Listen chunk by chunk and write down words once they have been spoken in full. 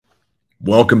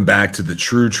Welcome back to the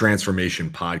True Transformation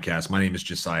Podcast. My name is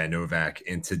Josiah Novak,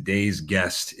 and today's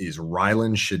guest is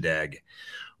Rylan Schadegg.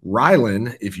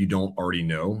 Rylan, if you don't already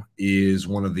know, is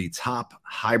one of the top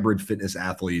hybrid fitness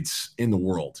athletes in the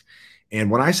world. And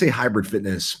when I say hybrid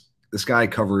fitness, this guy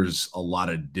covers a lot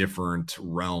of different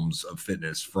realms of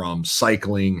fitness, from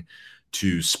cycling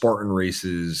to Spartan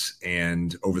races,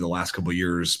 and over the last couple of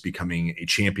years, becoming a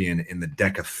champion in the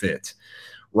DECA Fit.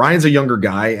 Ryan's a younger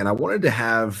guy, and I wanted to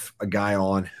have a guy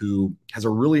on who has a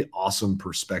really awesome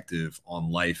perspective on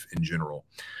life in general.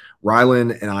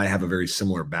 Rylan and I have a very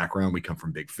similar background. We come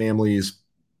from big families.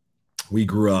 We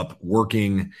grew up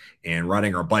working and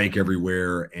riding our bike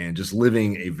everywhere and just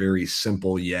living a very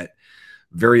simple yet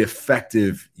very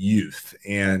effective youth.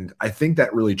 And I think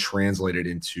that really translated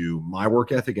into my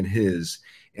work ethic and his.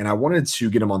 And I wanted to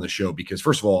get him on the show because,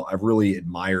 first of all, I've really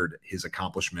admired his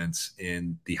accomplishments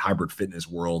in the hybrid fitness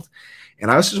world. And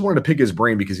I also just wanted to pick his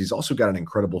brain because he's also got an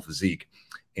incredible physique.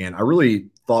 And I really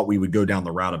thought we would go down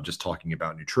the route of just talking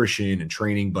about nutrition and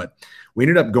training, but we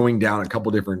ended up going down a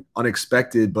couple different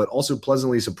unexpected, but also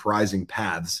pleasantly surprising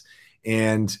paths.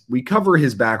 And we cover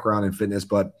his background in fitness,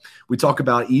 but we talk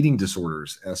about eating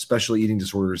disorders, especially eating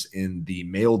disorders in the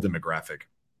male demographic.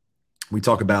 We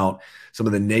talk about some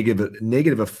of the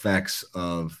negative effects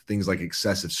of things like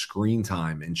excessive screen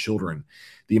time in children,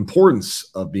 the importance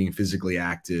of being physically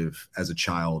active as a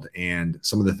child, and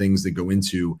some of the things that go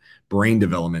into brain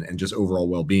development and just overall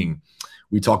well-being.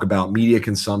 We talk about media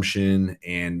consumption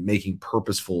and making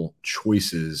purposeful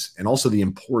choices, and also the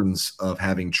importance of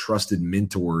having trusted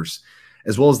mentors,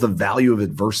 as well as the value of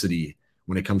adversity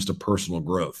when it comes to personal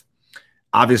growth.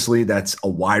 Obviously, that's a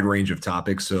wide range of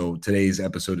topics. So today's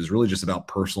episode is really just about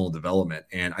personal development.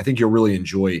 And I think you'll really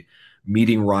enjoy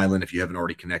meeting Rylan if you haven't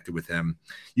already connected with him.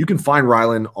 You can find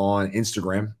Rylan on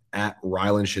Instagram at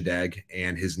Rylan Schadegg,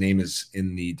 and his name is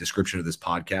in the description of this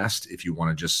podcast if you want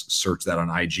to just search that on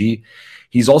IG.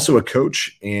 He's also a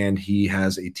coach, and he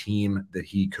has a team that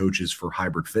he coaches for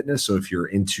hybrid fitness. So if you're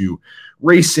into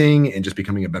racing and just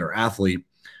becoming a better athlete,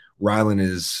 Rylan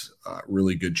is a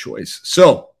really good choice.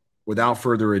 So without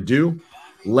further ado,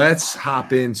 let's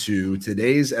hop into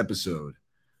today's episode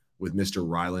with Mr.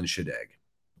 Rylan Schadegg.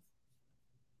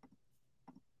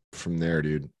 From there,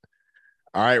 dude.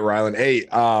 All right, Rylan. Hey,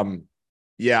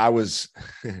 I was,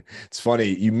 it's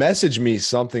funny. You messaged me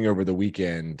something over the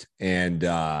weekend, and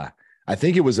I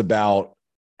think it was about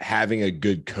having a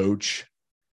good coach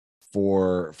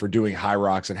for doing high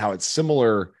rocks and how it's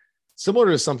similar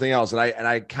to something else. And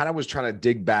I kind of was trying to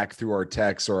dig back through our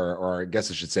texts or I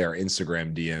guess I should say our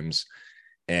Instagram DMs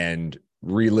and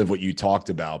relive what you talked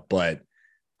about. But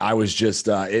I was just,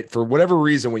 for whatever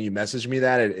reason, when you messaged me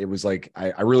that, it was like,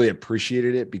 I really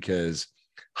appreciated it because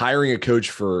hiring a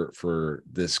coach for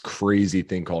this crazy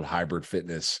thing called hybrid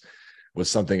fitness was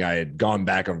something I had gone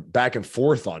back and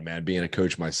forth on, man, being a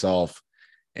coach myself.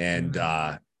 And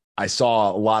I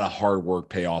saw a lot of hard work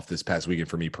pay off this past weekend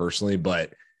for me personally,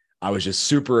 but I was just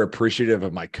super appreciative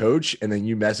of my coach. And then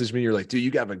you messaged me, you're like, dude,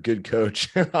 you got a good coach.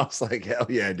 And I was like, hell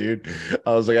yeah, dude.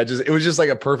 I was like, it was just like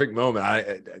a perfect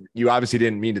moment. You obviously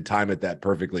didn't mean to time it that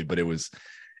perfectly, but it was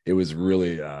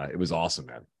really, it was awesome,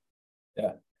 man.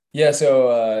 Yeah. Yeah.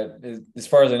 So, as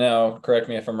far as I know, correct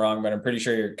me if I'm wrong, but I'm pretty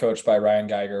sure you're coached by Ryan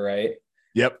Geiger, right?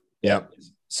 Yep.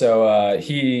 So,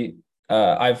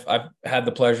 I've had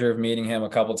the pleasure of meeting him a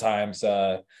couple times.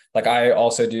 Like I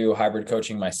also do hybrid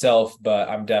coaching myself, but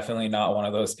I'm definitely not one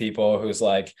of those people who's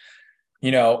like,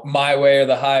 my way or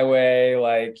the highway,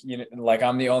 like, like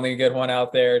I'm the only good one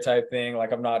out there type thing.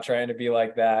 Like I'm not trying to be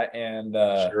like that. And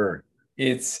Sure.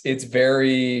 It's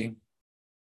very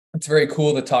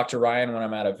cool to talk to Ryan when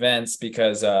I'm at events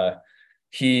because I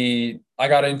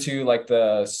got into like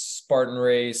the Spartan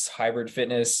race, hybrid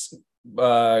fitness,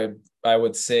 I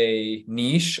would say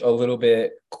niche a little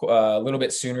bit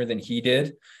sooner than he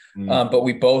did. But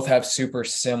we both have super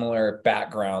similar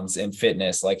backgrounds in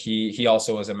fitness. Like he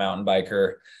also was a mountain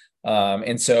biker.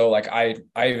 And so like, I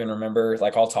even remember,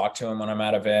 like, I'll talk to him when I'm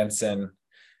at events, and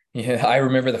I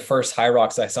remember the first High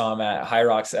Rocks I saw him at, High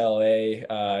Rocks LA,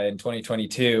 in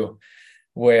 2022,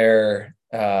 where,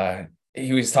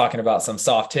 he was talking about some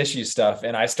soft tissue stuff,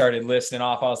 and I started listing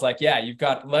off. I was like, yeah,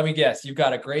 let me guess, you've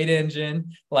got a great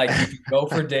engine. Like you can go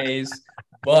for days,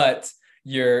 but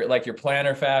your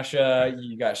plantar fascia,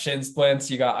 you got shin splints,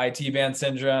 you got IT band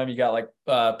syndrome, you got like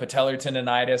patellar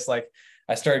tendonitis. Like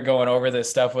I started going over this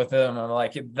stuff with him. I'm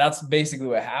like, that's basically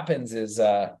what happens is,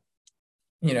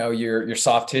 your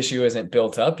soft tissue isn't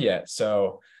built up yet.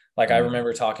 So like, I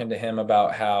remember talking to him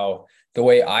about how the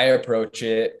way I approach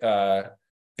it,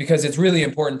 because it's really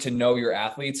important to know your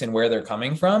athletes and where they're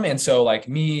coming from. And so like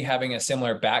me having a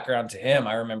similar background to him,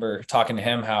 I remember talking to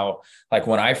him how like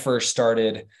when I first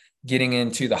started getting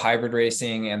into the hybrid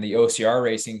racing and the OCR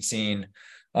racing scene,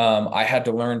 I had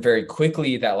to learn very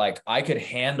quickly that like I could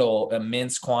handle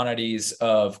immense quantities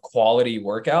of quality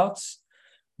workouts,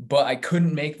 but I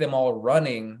couldn't make them all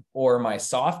running, or my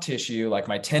soft tissue, like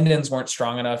my tendons weren't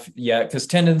strong enough yet, because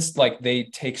tendons, like they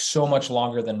take so much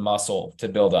longer than muscle to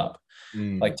build up.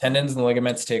 Like tendons and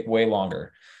ligaments take way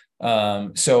longer.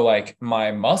 So like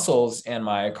my muscles and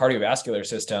my cardiovascular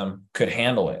system could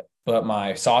handle it, but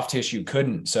my soft tissue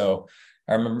couldn't. So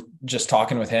I remember just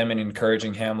talking with him and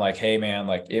encouraging him like, hey man,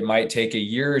 like it might take a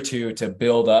year or two to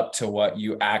build up to what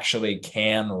you actually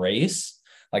can race.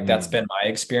 Like that's been my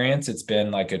experience. It's been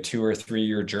like a 2 or 3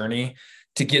 year journey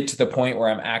to get to the point where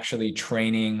I'm actually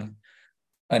training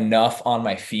enough on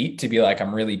my feet to be like,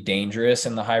 I'm really dangerous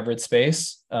in the hybrid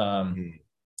space.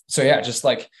 So yeah, just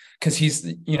like, cause he's,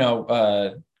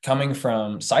 coming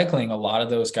from cycling, a lot of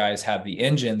those guys have the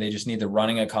engine. They just need the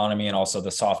running economy and also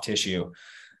the soft tissue.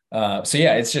 So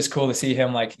yeah, it's just cool to see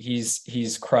him. Like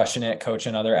he's crushing it,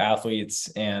 coaching other athletes.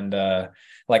 And,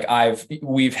 like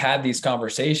we've had these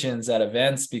conversations at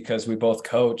events because we both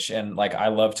coach, and like, I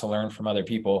love to learn from other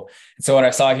people. And so when I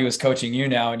saw he was coaching you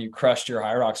now and you crushed your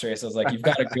High Rocks race, I was like, you've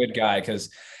got a good guy. Cause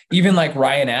even like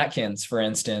Ryan Atkins, for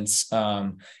instance,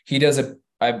 he does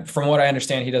from what I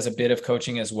understand, he does a bit of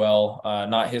coaching as well.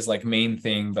 Not his like main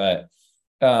thing, but,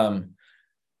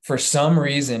 for some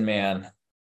reason, man,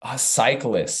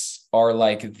 cyclists are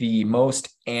like the most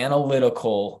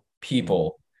analytical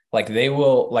people. Like they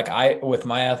will, like with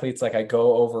my athletes, like I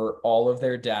go over all of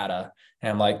their data and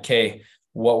I'm like, okay,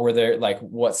 what were their, like,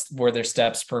 were their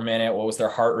steps per minute? What was their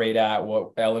heart rate at?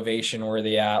 What elevation were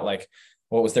they at? Like,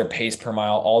 what was their pace per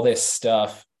mile? All this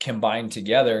stuff combined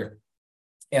together.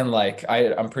 And like,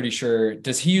 I'm pretty sure,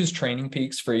 does he use Training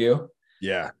Peaks for you?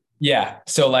 Yeah. Yeah.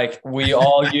 So like we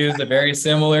all use a very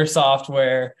similar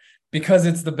software because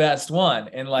it's the best one.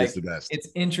 And like, It's the best. it's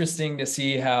interesting to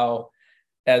see how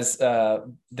as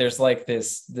there's like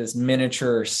this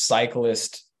miniature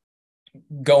cyclist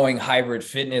going hybrid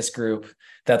fitness group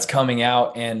that's coming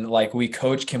out, and like we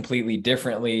coach completely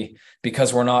differently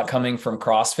because we're not coming from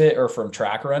CrossFit or from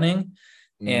track running.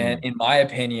 And in my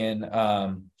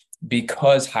opinion,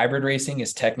 because hybrid racing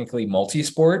is technically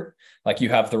multi-sport, like you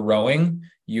have the rowing,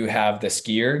 you have the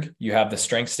ski erg, you have the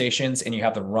strength stations, and you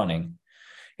have the running.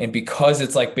 And because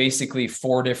it's like basically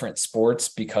 4 different sports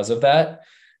because of that,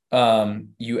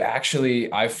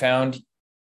 I've found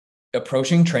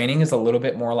approaching training is a little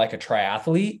bit more like a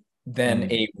triathlete than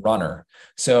a runner.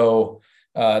 So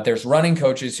there's running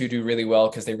coaches who do really well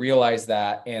because they realize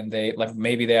that, and they like,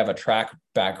 maybe they have a track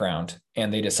background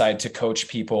and they decide to coach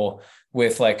people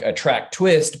with like a track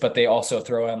twist, but they also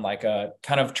throw in like a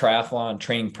kind of triathlon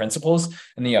training principles.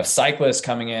 And then you have cyclists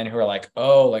coming in who are like,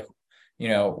 oh, like,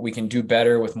 we can do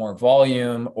better with more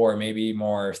volume or maybe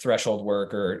more threshold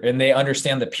work, and they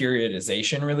understand the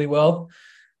periodization really well.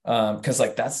 Cause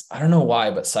like I don't know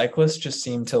why, but cyclists just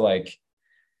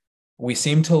we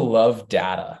seem to love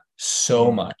data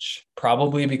so much,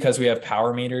 probably because we have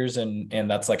power meters and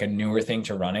that's like a newer thing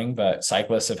to running, but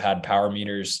cyclists have had power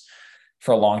meters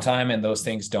for a long time and those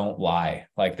things don't lie.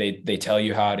 Like they tell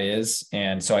you how it is.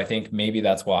 And so I think maybe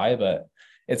that's why, but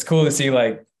it's cool to see,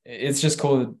 like, it's just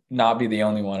cool to not be the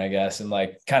only one, I guess. And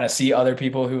like kind of see other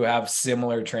people who have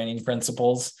similar training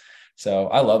principles. So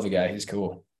I love the guy. He's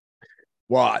cool.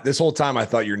 Well, this whole time I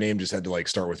thought your name just had to like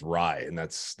start with Rye, and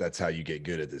that's how you get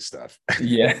good at this stuff.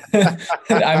 Yeah.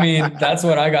 I mean, that's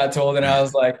what I got told. And I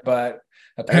was like, but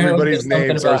apparently Everybody's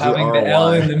name starts with having the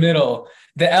L in the middle.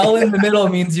 The L in the middle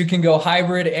means you can go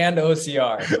hybrid and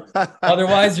OCR.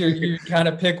 Otherwise, you kind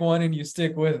of pick one and you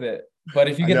stick with it. But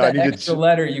if you get that extra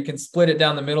letter, you can split it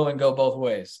down the middle and go both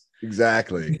ways.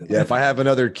 Exactly. Yeah. If I have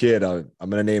another kid, I'm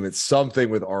going to name it something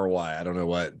with RY. I don't know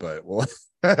what, but well,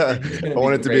 I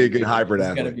want it to be a good hybrid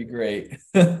athlete. It's going to be great.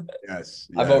 Yes.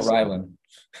 I vote Rylan.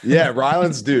 Yeah.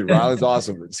 Rylan's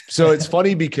awesome. So it's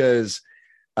funny because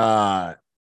I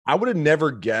would have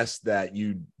never guessed that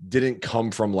you didn't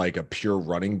come from like a pure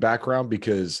running background,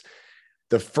 because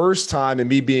the first time, and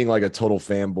me being like a total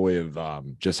fanboy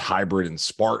of just hybrid and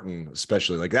Spartan,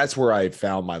 especially, like that's where I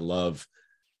found my love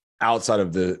outside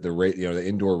of the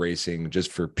indoor racing,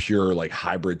 just for pure like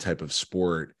hybrid type of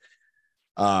sport,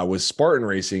 was Spartan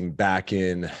racing back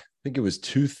in, I think it was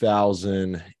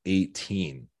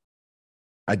 2018.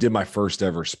 I did my first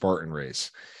ever Spartan race,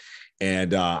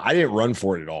 and I didn't run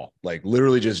for it at all. Like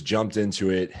literally just jumped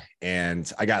into it,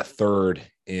 and I got third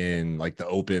in like the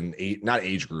open not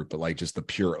age group, but like just the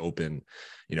pure open,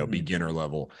 beginner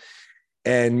level.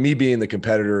 And me being the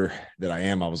competitor that I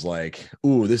am, I was like,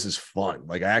 ooh, this is fun.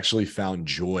 Like I actually found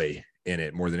joy in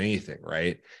it more than anything.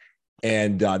 Right.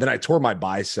 And then I tore my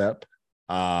bicep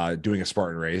doing a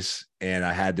Spartan race, and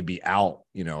I had to be out,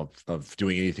 of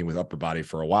doing anything with upper body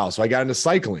for a while. So I got into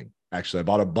cycling. Actually, I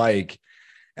bought a bike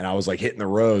and I was like hitting the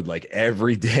road like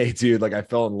every day, dude. Like I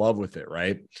fell in love with it.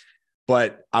 Right.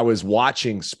 But I was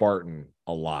watching Spartan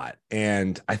a lot.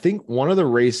 And I think one of the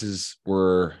races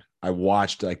where I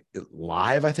watched like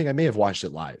live, I think I may have watched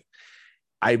it live.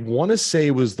 I want to say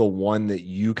was the one that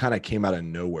you kind of came out of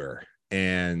nowhere.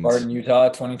 And Spartan, Utah,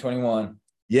 2021.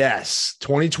 yes,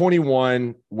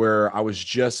 2021, where I was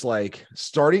just like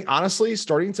starting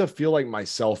to feel like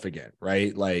myself again,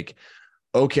 right? Like,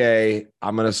 okay,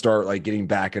 I'm going to start like getting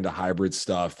back into hybrid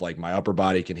stuff. Like my upper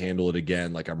body can handle it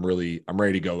again. Like I'm ready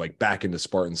to go like back into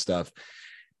Spartan stuff.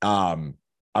 Um,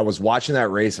 I was watching that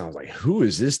race and I was like, who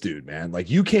is this dude, man? Like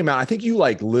you came out, I think you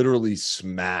like literally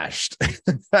smashed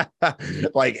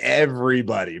like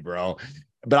everybody, bro.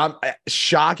 But I'm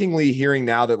shockingly hearing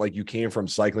now that like you came from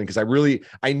cycling, because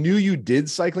I knew you did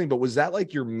cycling, but was that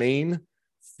like your main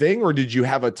thing, or did you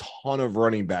have a ton of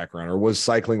running background, or was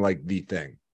cycling like the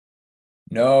thing?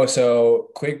 No, so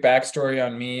quick backstory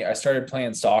on me. I started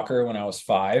playing soccer when I was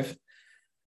 5.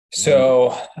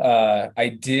 So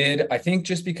I think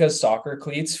just because soccer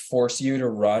cleats force you to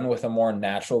run with a more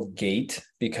natural gait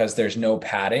because there's no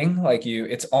padding,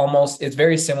 it's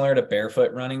very similar to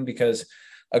barefoot running, because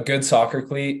a good soccer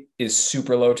cleat is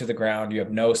super low to the ground. You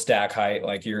have no stack height,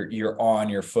 like you're on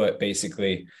your foot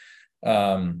basically.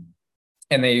 Um,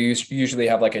 and they usually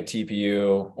have like a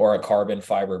TPU or a carbon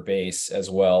fiber base as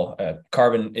well.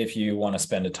 Carbon if you want to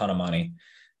spend a ton of money.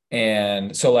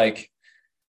 And so like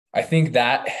I think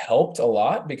that helped a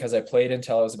lot because I played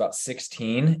until I was about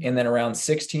 16. And then around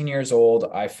 16 years old,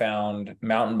 I found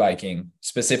mountain biking,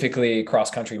 specifically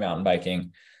cross-country mountain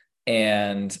biking.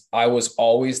 And I was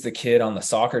always the kid on the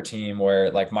soccer team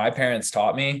where like my parents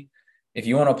taught me, if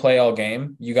you want to play all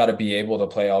game, you got to be able to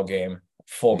play all game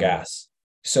full gas.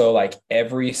 So like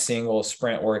every single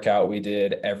sprint workout we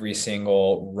did, every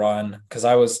single run, because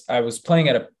I was playing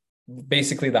at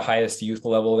basically the highest youth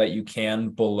level that you can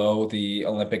below the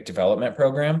Olympic development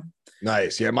program.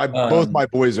 Nice. Yeah. Both my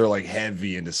boys are like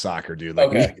heavy into soccer, dude. Like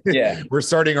Okay. Yeah. we're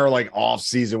starting our like off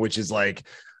season, which is like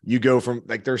you go from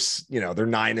like they're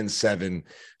 9 and 7.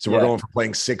 So we're Yeah. going from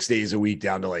playing 6 days a week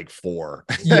down to like 4.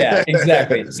 Yeah,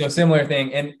 exactly. So similar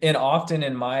thing. And often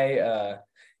in my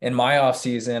off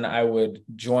season, I would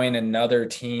join another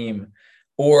team,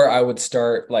 or I would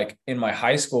start like in my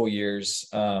high school years.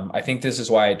 I think this is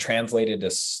why I translated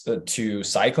to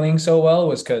cycling so well,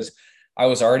 was because I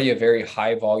was already a very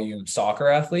high volume soccer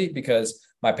athlete, because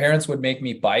my parents would make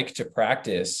me bike to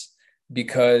practice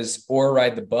or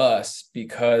ride the bus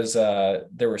because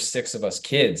there were 6 of us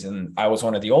kids and I was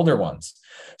one of the older ones.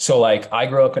 So like I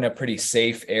grew up in a pretty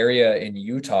safe area in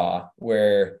Utah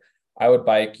where I would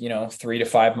bike, 3 to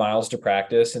 5 miles to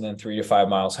practice and then 3 to 5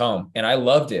 miles home. And I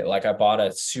loved it. Like I bought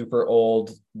a super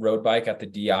old road bike at the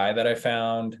DI that I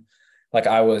found. Like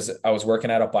I was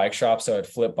working at a bike shop, so I'd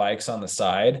flip bikes on the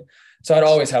side. So I'd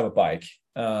always have a bike.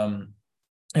 And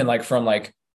like from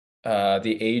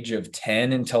the age of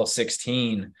 10 until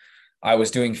 16, I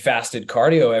was doing fasted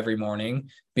cardio every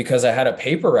morning because I had a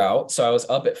paper route. So I was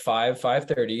up at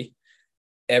 5:30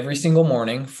 every single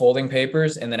morning, folding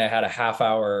papers. And then I had a half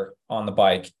hour on the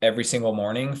bike every single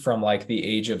morning from like the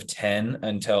age of 10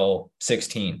 until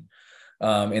 16.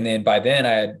 And then by then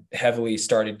I had heavily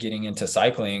started getting into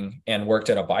cycling and worked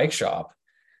at a bike shop.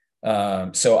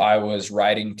 So I was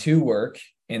riding to work,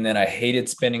 and then I hated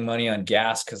spending money on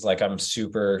gas because like I'm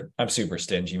super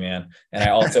stingy, man. And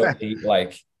I also hate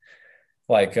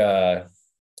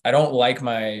I don't like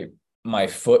my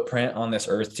footprint on this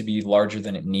earth to be larger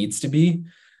than it needs to be.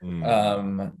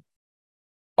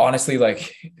 Honestly,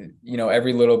 like,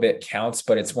 every little bit counts,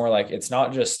 but it's more like, it's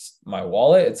not just my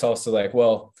wallet. It's also like,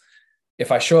 well,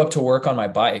 if I show up to work on my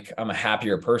bike, I'm a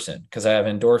happier person because I have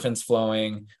endorphins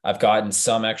flowing. I've gotten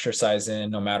some exercise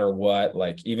in no matter what,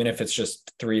 like, even if it's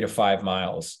just 3 to 5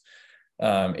 miles.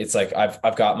 It's like,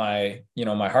 I've got my,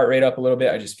 my heart rate up a little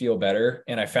bit. I just feel better.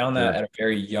 And I found that at a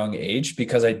very young age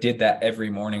because I did that every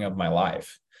morning of my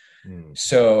life.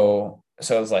 So it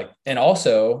was like, and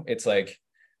also it's like,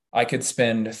 I could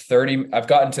spend I've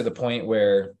gotten to the point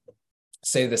where,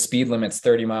 say the speed limit's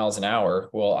 30 miles an hour.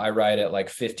 Well, I ride at like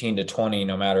 15 to 20,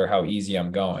 no matter how easy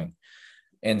I'm going.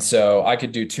 And so I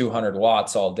could do 200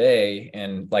 watts all day.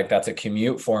 And like, that's a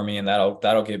commute for me. And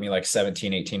that'll give me like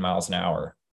 17, 18 miles an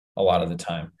hour a lot of the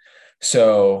time.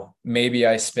 So maybe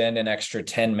I spend an extra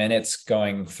 10 minutes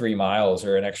going 3 miles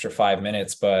or an extra 5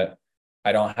 minutes, but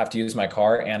I don't have to use my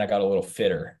car, and I got a little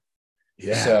fitter.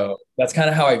 Yeah. So that's kind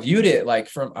of how I viewed it. Like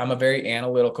I'm a very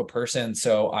analytical person.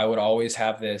 So I would always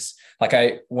have this,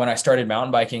 like when I started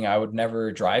mountain biking, I would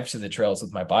never drive to the trails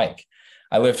with my bike.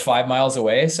 I lived 5 miles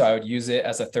away. So I would use it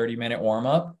as a 30-minute warm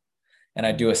up, and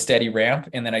I'd do a steady ramp,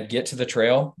 and then I'd get to the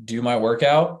trail, do my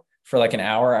workout for like an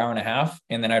hour, hour and a half.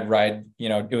 And then I'd ride,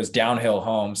 it was downhill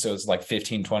home. So it was like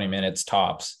 15, 20 minutes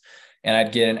tops. And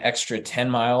I'd get an extra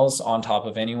 10 miles on top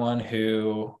of anyone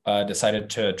who decided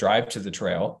to drive to the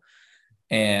trail.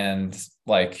 And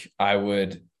like, I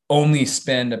would only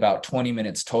spend about 20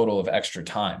 minutes total of extra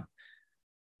time.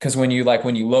 Cause when you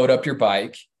load up your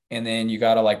bike, and then you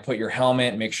got to like put your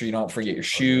helmet, make sure you don't forget your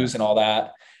shoes and all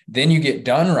that. Then you get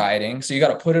done riding. So you got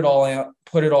to put it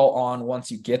all on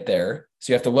once you get there.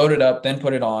 So you have to load it up, then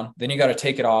put it on, then you got to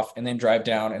take it off and then drive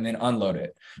down and then unload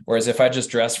it. Whereas if I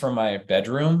just dress from my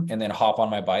bedroom and then hop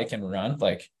on my bike and run,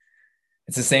 like,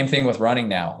 it's the same thing with running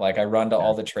now. Like, I run to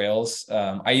all the trails.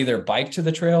 I either bike to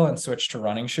the trail and switch to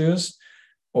running shoes,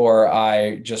 or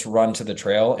I just run to the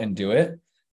trail and do it.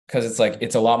 Cause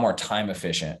it's a lot more time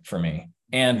efficient for me.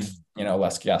 And,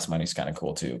 less gas money is kind of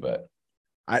cool too, but.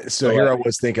 I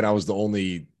was thinking I was the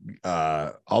only,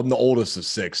 I'm the oldest of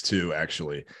six too,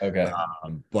 actually. Okay.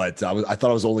 But I thought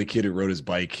I was the only kid who rode his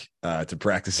bike to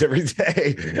practice every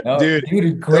day. No,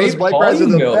 dude, great those bike rides are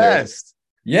the best.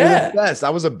 Yeah. They're the best. I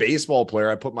was a baseball player.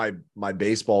 I put my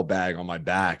baseball bag on my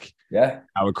back. Yeah.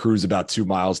 I would cruise about 2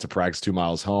 miles to practice, 2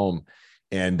 miles home.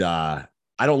 And I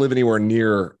don't live anywhere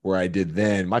near where I did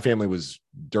then. My family was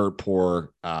dirt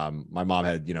poor. My mom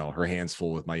had, her hands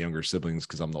full with my younger siblings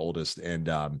because I'm the oldest.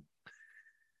 And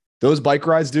those bike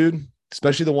rides, dude,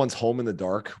 especially the ones home in the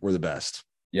dark, were the best.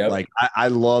 Yeah. Like I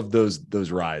love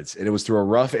those rides. And it was through a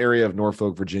rough area of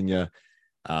Norfolk, Virginia.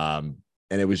 And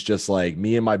it was just like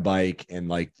me and my bike and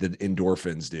like the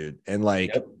endorphins, dude. And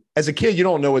like, as a kid, you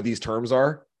don't know what these terms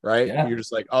are, right? Yeah. You're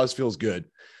just like, oh, this feels good.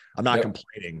 I'm not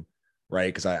complaining, right?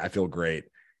 Because I feel great.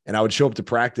 And I would show up to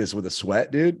practice with a sweat,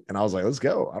 dude. And I was like, let's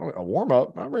go. A warm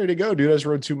up. I'm ready to go, dude. I just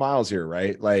rode 2 miles here,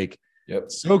 right? Like,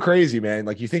 so crazy, man.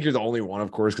 Like, you think you're the only one,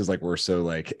 of course, because like we're so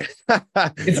like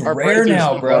it's rare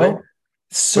now, bro. Funny.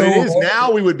 So it is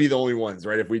now. We would be the only ones,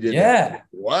 right? If we did that.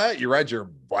 What? You ride your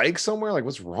bike somewhere? Like,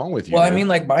 what's wrong with you? Well, man? I mean,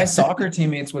 like, my soccer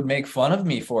teammates would make fun of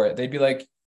me for it. They'd be like,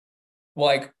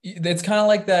 it's kind of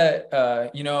like that,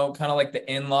 kind of like the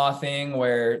in-law thing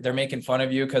where they're making fun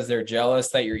of you because they're jealous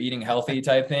that you're eating healthy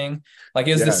type thing. Like,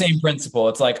 it's the same principle.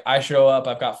 It's like, I show up,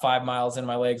 I've got 5 miles in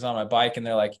my legs on my bike, and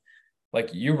they're like,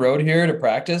 you rode here to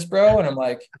practice, bro? And I'm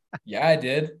like, yeah, I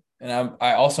did. And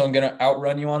I also am going to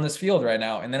outrun you on this field right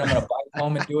now. And then I'm going to bike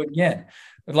home and do it again.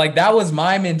 But like, that was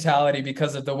my mentality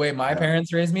because of the way my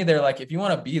parents raised me. They're like, if you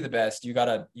want to be the best, you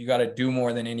gotta do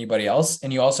more than anybody else.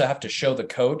 And you also have to show the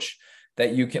coach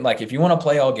that you can, like, if you want to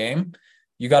play all game,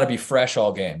 you got to be fresh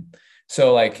all game.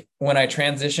 So like, when I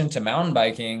transitioned to mountain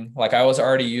biking, like, I was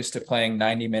already used to playing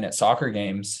 90-minute soccer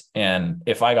games. And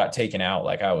if I got taken out,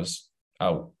 like, I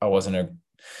wasn't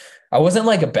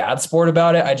like a bad sport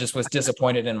about it. I just was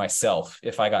disappointed in myself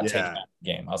if I got taken out of the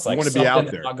game. I was like,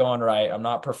 something's not going right. I'm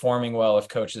not performing well if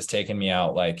coach is taking me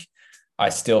out. Like, I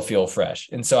still feel fresh.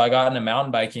 And so I got into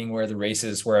mountain biking where the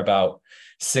races were about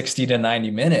 60 to 90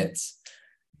 minutes.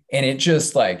 And it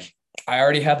just like, I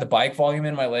already had the bike volume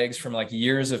in my legs from like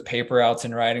years of paper routes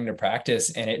and riding to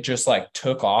practice. And it just like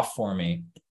took off for me.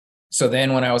 So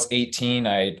then when I was 18,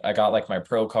 I got like my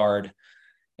pro card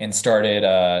and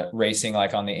started racing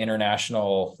like on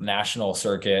the national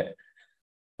circuit.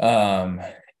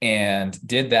 And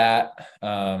did that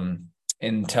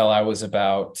until I was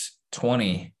about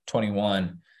 20,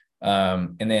 21.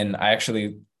 And then I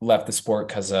actually left the sport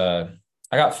because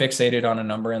I got fixated on a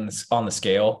number on the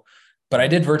scale, but I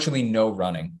did virtually no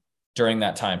running during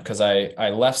that time because I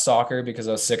left soccer because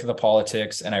I was sick of the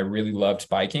politics and I really loved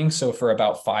biking. So for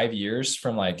about 5 years,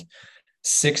 from like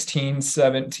 16,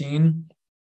 17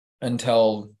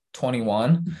 until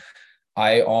 21,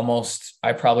 I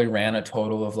probably ran a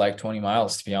total of like 20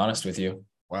 miles, to be honest with you.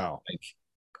 Wow. Like,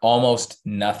 almost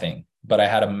nothing, but I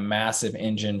had a massive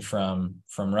engine from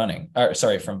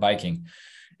biking.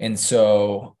 And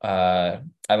so I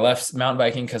left mountain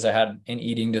biking because I had an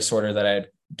eating disorder that I had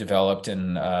developed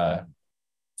and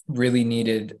really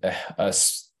needed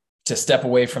us to step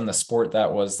away from the sport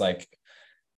that was like,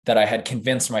 that I had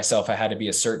convinced myself I had to be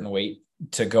a certain weight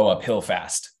to go uphill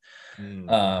fast.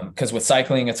 Because with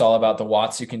cycling, it's all about the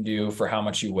watts you can do for how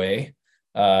much you weigh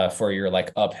for your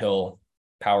like uphill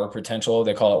power potential.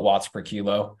 They call it watts per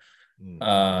kilo.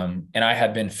 And I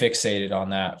had been fixated on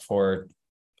that for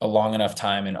a long enough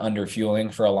time and under fueling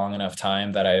for a long enough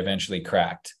time that I eventually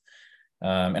cracked.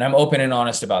 And I'm open and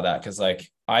honest about that because like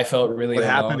I felt really What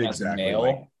happened alone as a exactly?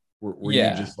 Like, male. were you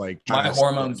Yeah, just like trying my to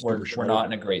stand hormones over were shoulder? not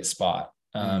in a great spot.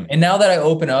 Mm, And now that I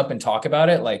open up and talk about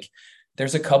it, like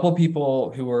there's a couple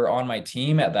people who were on my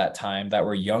team at that time that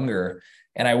were younger.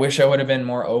 And I wish I would have been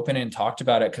more open and talked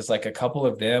about it because like a couple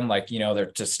of them, like, you know, their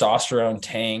testosterone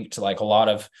tanked, like a lot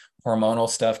of hormonal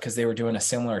stuff because they were doing a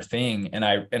similar thing.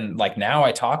 And like now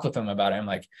I talk with them about it. I'm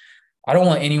like, I don't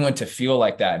want anyone to feel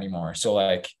like that anymore. So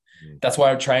like mm. that's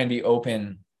why I try and be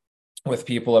open with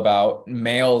people about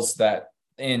males that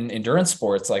in endurance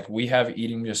sports, like we have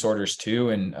eating disorders too.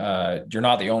 And you're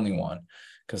not the only one.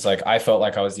 Cause like I felt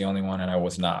like I was the only one and I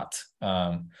was not.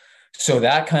 So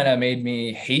that kind of made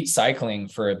me hate cycling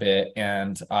for a bit.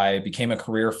 And I became a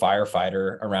career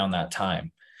firefighter around that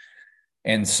time.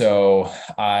 And so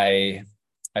I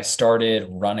started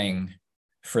running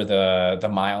for the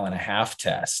mile and a half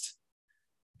test.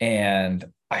 And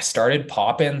I started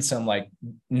popping some like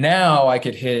now I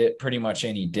could hit it pretty much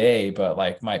any day, but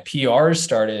like my PRs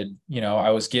started, you know, I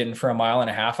was getting for a mile and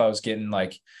a half, I was getting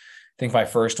like, I think my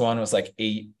first one was like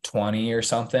 8:20 or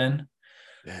something.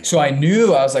 Dang. So I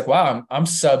knew I was like, wow, I'm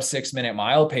sub 6 minute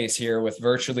mile pace here with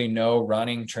virtually no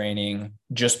running training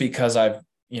just because I've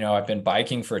been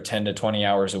biking for 10 to 20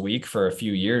 hours a week for a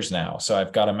few years now. So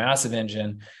I've got a massive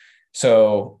engine.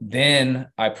 So then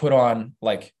I put on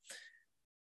like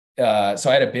so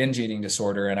I had a binge eating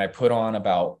disorder and I put on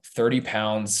about 30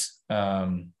 pounds,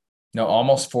 no,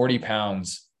 almost 40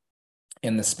 pounds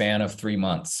in the span of 3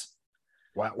 months.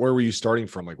 Wow. Where were you starting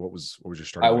from? Like, what was your I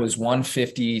starting weight? was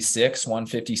 156,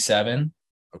 157,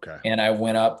 Okay. and I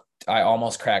went up, I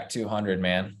almost cracked 200,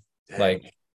 man. Dang.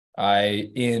 Like I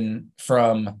in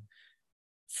from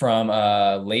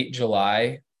late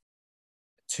July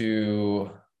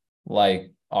to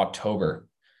like October.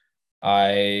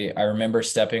 I remember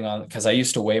stepping on because I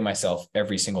used to weigh myself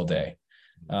every single day.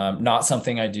 Not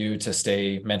something I do to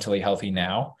stay mentally healthy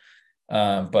now,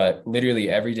 but literally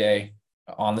every day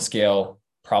on the scale,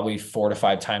 probably 4 to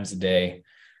 5 times a day.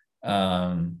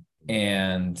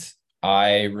 And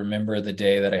I remember the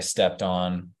day that I stepped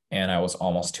on and I was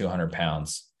almost 200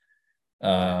 pounds.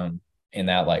 And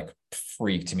that like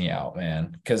freaked me out,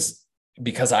 man.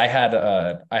 Because I had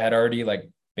already like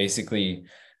basically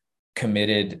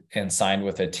committed and signed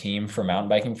with a team for mountain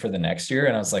biking for the next year.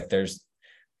 And I was like, there's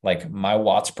like my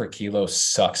watts per kilo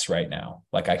sucks right now.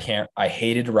 Like I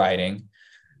hated riding.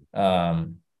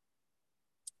 Um,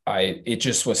 it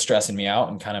just was stressing me out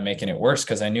and kind of making it worse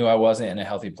because I knew I wasn't in a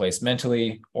healthy place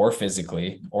mentally or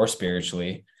physically or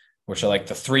spiritually, which are like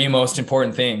the three most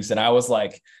important things. And I was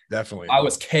like, Definitely. I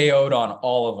was KO'd on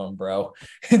all of them, bro.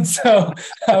 And so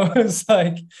I was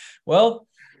like, well,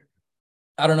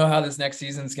 I don't know how this next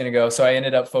season's going to go. So I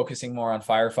ended up focusing more on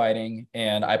firefighting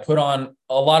and I put on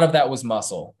a lot of that was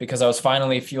muscle because I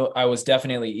was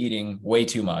definitely eating way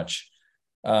too much.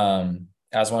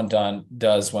 As one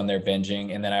does when they're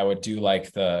binging. And then I would do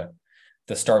like the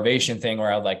starvation thing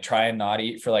where I would like try and not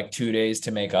eat for like 2 days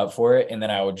to make up for it. And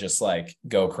then I would just like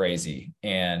go crazy.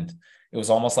 And it was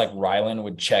almost like Rylan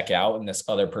would check out and this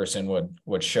other person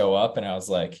would show up. And I was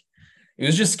like, it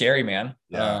was just scary, man.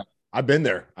 Yeah. I've been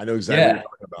there. I know exactly what Yeah. you're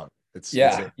talking about.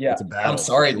 Yeah. Yeah. It's a I'm battle for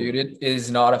sorry, sure. dude. It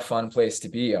is not a fun place to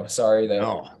be. I'm sorry that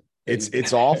No,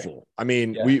 it's awful. I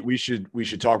mean, yeah. we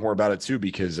should talk more about it too,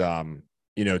 because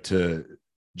to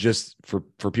just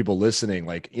for people listening,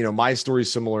 like, my story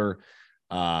is similar.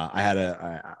 I had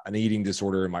an eating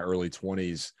disorder in my early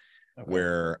 20s Okay.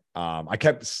 where I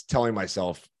kept telling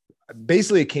myself,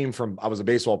 basically it came from, I was a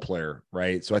baseball player,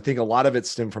 right? So I think a lot of it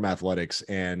stemmed from athletics,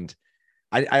 and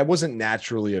I wasn't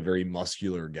naturally a very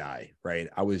muscular guy, right?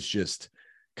 I was just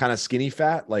kind of skinny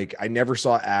fat. Like I never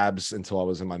saw abs until I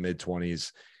was in my mid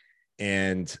 20s.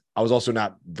 And I was also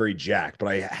not very jacked, but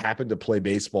I happened to play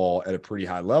baseball at a pretty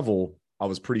high level. I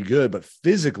was pretty good, but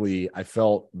physically I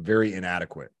felt very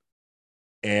inadequate.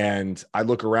 And I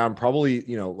look around, probably,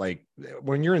 like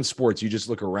when you're in sports, you just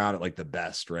look around at like the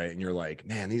best, right? And you're like,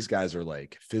 man, these guys are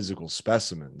like physical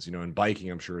specimens. In biking,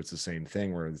 I'm sure it's the same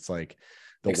thing where it's like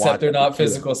Except they're not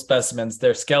physical specimens.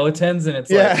 They're skeletons. And it's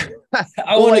yeah. like,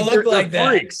 I Well, want to like look they're like that.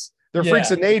 freaks. They're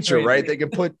freaks Yeah. of nature, Crazy. right? They can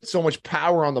put so much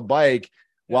power on the bike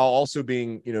Yeah. while also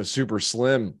being, super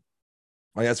slim.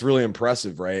 Like that's really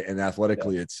impressive, right? And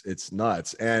athletically, Yeah. it's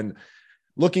nuts. And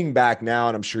looking back now,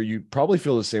 and I'm sure you probably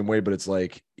feel the same way, but it's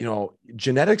like,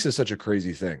 genetics is such a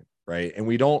crazy thing, right? And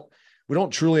we don't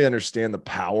truly understand the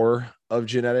power of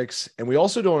genetics. And we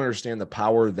also don't understand the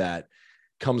power that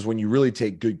comes when you really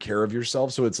take good care of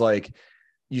yourself. So it's like,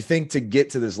 you think to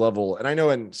get to this level, and I know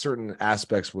in certain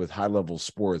aspects with high level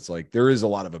sports, like there is a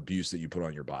lot of abuse that you put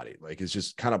on your body. Like it's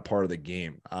just kind of part of the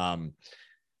game.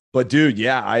 But dude,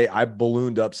 yeah, I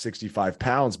ballooned up 65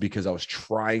 pounds because I was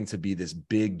trying to be this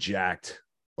big jacked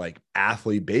like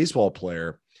athlete baseball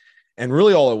player. And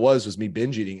really all it was me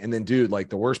binge eating. And then dude, like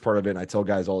the worst part of it, and I tell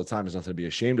guys all the time, is nothing to be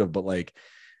ashamed of, but like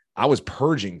I was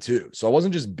purging too. So I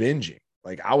wasn't just binging.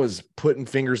 Like I was putting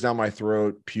fingers down my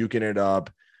throat, puking it up,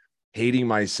 hating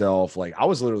myself. Like I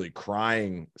was literally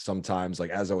crying sometimes, like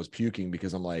as I was puking,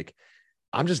 because I'm like,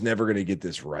 I'm just never going to get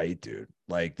this right, dude.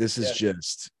 Like this is Yeah.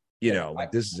 just, Yeah.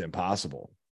 like this is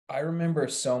impossible. I remember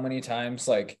so many times,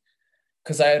 like,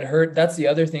 because I had heard that's the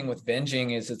other thing with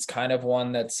binging is it's kind of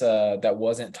one that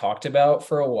wasn't talked about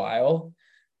for a while.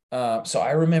 So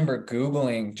I remember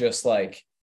Googling just like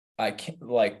I can't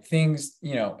like things,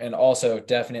 and also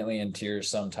definitely in tears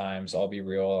sometimes. I'll be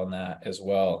real on that as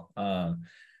well.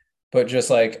 But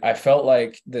just like I felt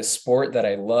like this sport that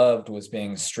I loved was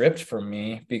being stripped from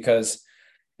me because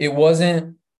it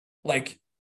wasn't like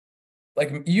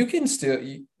you can still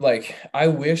like I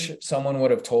wish someone would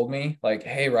have told me like,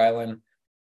 hey Rylan,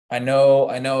 I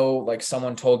know like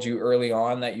someone told you early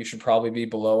on that you should probably be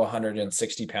below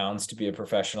 160 pounds to be a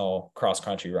professional cross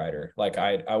country rider. Like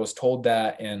I was told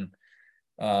that and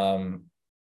um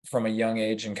from a young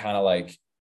age and kind of like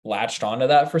latched onto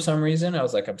that for some reason. I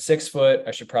was like, I'm 6 foot,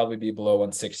 I should probably be below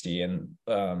 160. And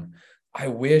I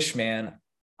wish, man,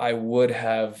 I would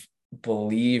have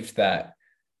believed that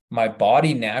my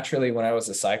body naturally, when I was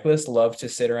a cyclist, loved to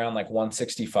sit around like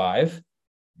 165.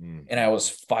 And I was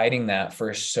fighting that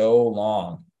for so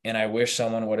long. And I wish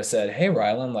someone would have said, hey,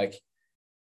 Rylan, like,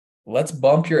 let's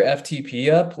bump your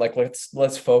FTP up. Like,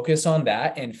 let's focus on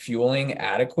that and fueling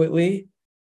adequately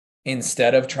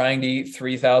instead of trying to eat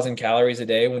 3,000 calories a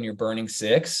day when you're burning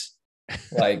 6.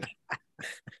 Like,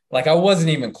 like I wasn't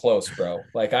even close, bro.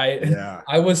 Like Yeah.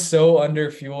 I was so under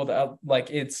fueled.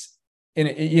 Like it's, and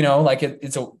like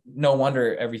it's a no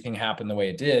wonder everything happened the way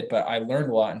it did. But I learned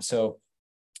a lot, and so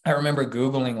I remember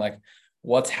Googling like,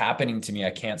 what's happening to me?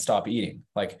 I can't stop eating.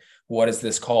 Like, what is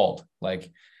this called?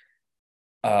 Like,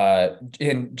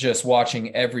 in just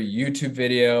watching every YouTube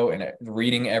video and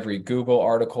reading every Google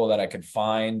article that I could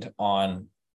find on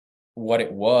what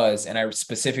it was. And I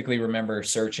specifically remember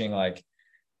searching like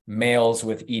males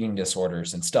with eating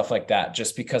disorders and stuff like that,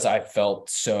 just because I felt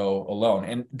so alone.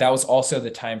 And that was also the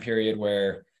time period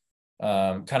where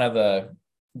kind of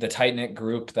the tight-knit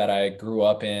group that I grew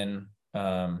up in.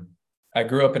 I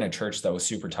grew up in a church that was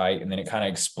super tight, and then it kind of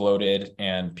exploded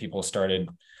and people started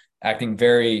acting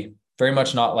very, very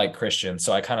much not like Christians.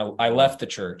 So I left the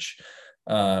church.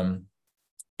 And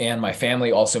my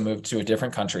family also moved to a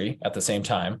different country at the same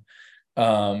time.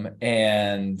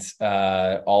 And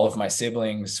all of my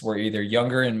siblings were either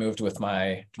younger and moved with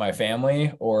my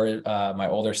family, or my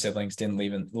older siblings didn't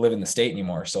live in the state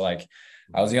anymore. So like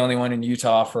I was the only one in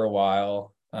Utah for a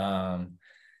while.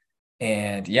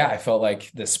 And yeah, I felt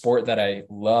like the sport that I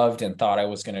loved and thought I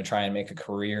was going to try and make a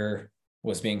career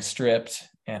was being stripped.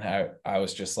 And I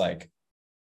was just like,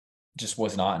 just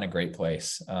was not in a great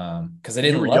place. Cause I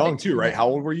didn't You were love young it too, right? anymore. How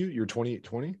old were you? You're 20?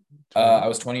 I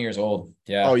was 20 years old.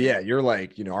 Oh Yeah. yeah. You're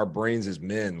like, our brains as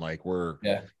men, like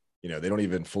Yeah. they don't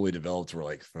even fully develop till we're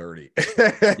like 30.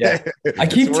 Yeah. I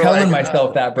So keep we're telling like,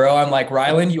 myself that, bro. I'm like,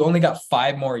 Rylan, you only got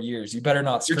 5 more years. You better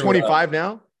not you're screw it up. 25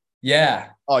 now? Yeah.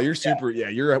 Oh, you're super. Yeah,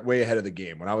 you're way ahead of the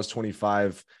game. When I was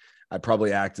 25, I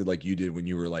probably acted like you did when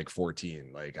you were like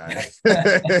 14. Like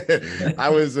I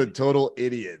was a total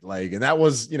idiot. Like, and that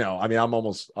was, I mean,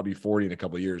 I'll be 40 in a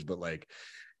couple of years, but like,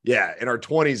 yeah, in our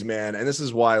 20s, man. And this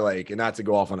is why, like, and not to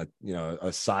go off on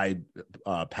a side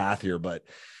path here, but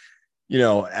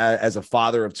as a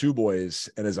father of 2 boys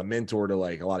and as a mentor to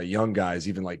like a lot of young guys,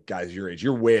 even like guys your age,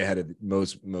 you're way ahead of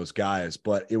most guys.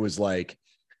 But it was like,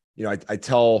 I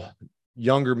tell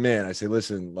younger men, I say,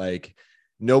 listen, like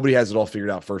nobody has it all figured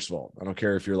out. First of all, I don't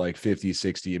care if you're like 50,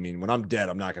 60. I mean, when I'm dead,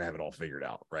 I'm not going to have it all figured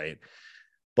out. Right.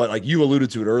 But like you alluded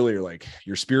to it earlier, like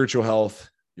your spiritual health,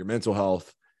 your mental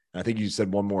health. And I think you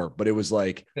said one more, but it was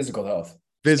like Physical health.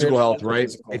 physical Spiritual, health, mental, right?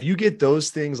 physical. If you get those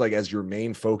things like as your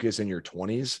main focus in your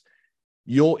 20s,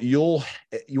 you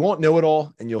won't know it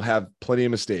all and you'll have plenty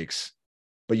of mistakes,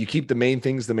 but you keep the main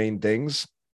things,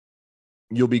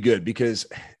 you'll be good, because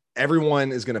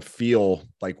everyone is going to feel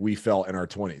like we felt in our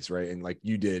 20s, right? And like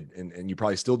you did, and you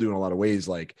probably still do in a lot of ways,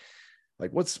 like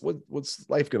what's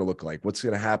life going to look like? What's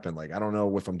going to happen? Like, I don't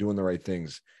know if I'm doing the right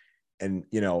things. And,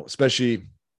 especially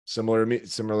similar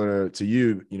to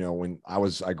you, when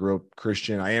I grew up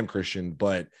Christian, I am Christian,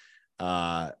 but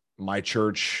my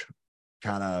church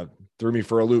kind of threw me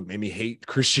for a loop, made me hate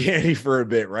Christianity for a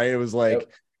bit, right? It was like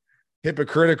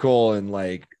hypocritical and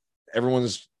like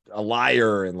everyone's a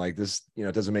liar and like this,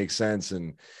 it doesn't make sense.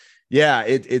 And, Yeah,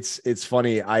 it's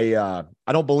funny. I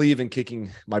don't believe in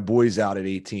kicking my boys out at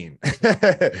 18.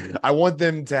 I want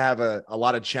them to have a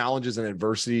lot of challenges and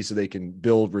adversity so they can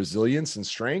build resilience and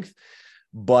strength.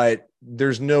 But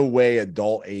there's no way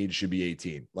adult age should be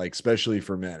 18, like especially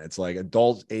for men. It's like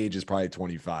adult age is probably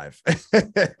 25.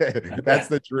 That's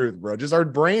the truth, bro. Just our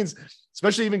brains,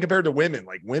 especially even compared to women,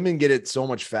 like women get it so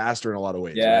much faster in a lot of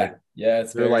ways, right? Yeah,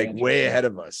 it's They're like way ahead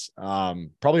of us.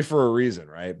 Probably for a reason,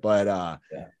 right? But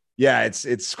yeah,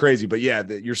 it's crazy. But yeah,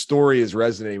 your story is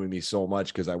resonating with me so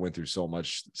much because I went through so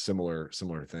much similar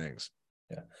things.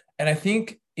 Yeah. And I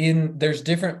think there's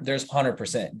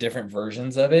 100% different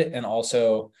versions of it. And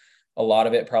also a lot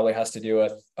of it probably has to do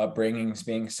with upbringings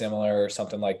being similar or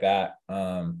something like that.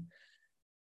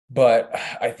 But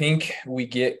I think we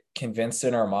get convinced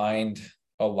in our mind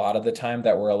a lot of the time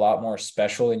that we're a lot more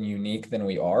special and unique than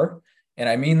we are. And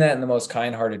I mean that in the most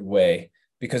kind-hearted way,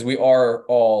 because we are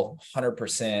all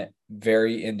 100%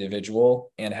 very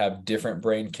individual and have different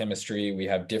brain chemistry. We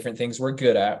have different things we're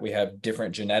good at. We have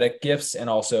different genetic gifts and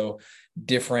also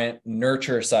different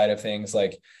nurture side of things.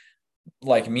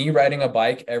 Like me riding a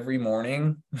bike every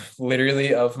morning,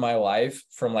 literally of my life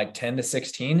from like 10 to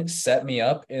 16 set me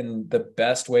up in the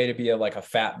best way to be a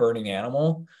fat burning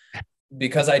animal,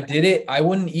 because I did it. I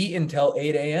wouldn't eat until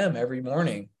 8 a.m. every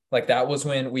morning. Like that was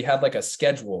when we had like a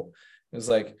schedule. It was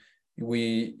like,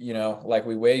 we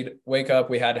wake up,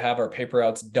 we had to have our paper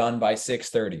routes done by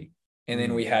 6:30. And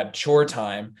then we had chore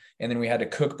time. And then we had to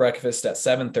cook breakfast at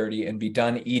 7:30 and be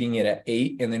done eating it at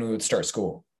 8. And then we would start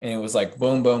school. And it was like,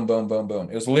 boom, boom, boom, boom, boom.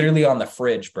 It was literally on the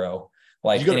fridge, bro.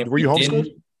 Like, were you homeschooled?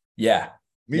 Yeah.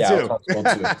 Me too. I was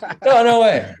homeschooled too. No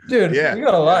way. Dude, yeah, we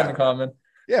got a lot in common.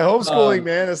 Yeah, homeschooling,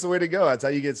 man, that's the way to go. That's how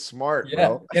you get smart,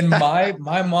 bro. And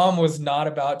my mom was not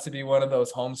about to be one of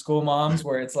those homeschool moms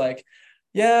where it's like,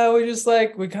 yeah, we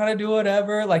kind of do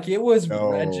whatever. Like it was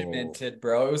regimented,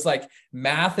 bro. It was like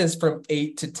math is from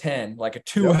 8 to 10, like a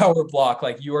 2-hour block.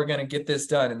 Like you are going to get this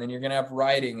done. And then you're going to have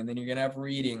writing and then you're going to have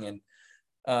reading. And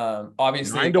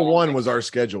obviously 9 to 1 was our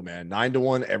schedule, man. 9 to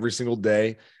 1 every single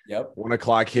day. Yep. 1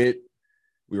 o'clock hit.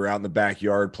 We were out in the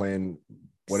backyard playing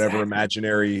whatever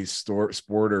imaginary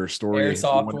sport or story.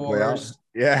 Airsoft wars.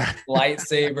 Yeah.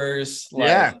 Lightsabers.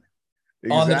 Exactly.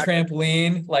 On the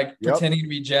trampoline, pretending to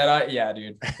be Jedi. Yeah,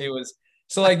 dude. It was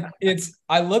so I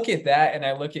look at that and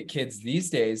I look at kids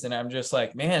these days and I'm just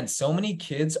like, man, so many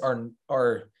kids are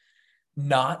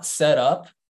not set up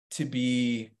to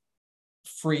be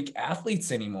freak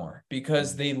athletes anymore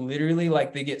because they literally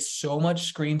they get so much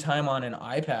screen time on an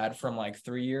iPad from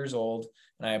 3 years old.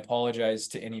 And I apologize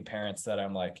to any parents that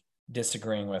I'm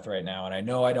disagreeing with right now. And I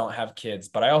know I don't have kids,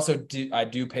 but I also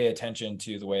do pay attention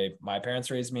to the way my parents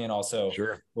raised me and also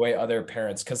the way other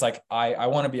parents, because I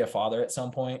want to be a father at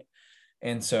some point.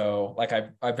 And so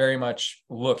I very much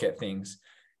look at things.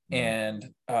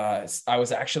 And I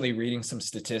was actually reading some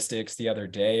statistics the other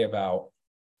day about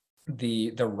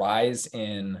the rise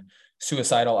in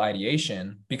suicidal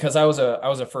ideation, because I was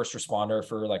a first responder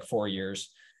for 4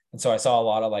 years. And so I saw a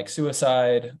lot of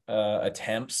suicide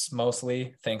attempts,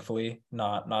 mostly, thankfully,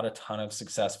 not a ton of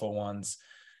successful ones.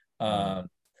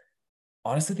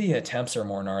 Honestly, the attempts are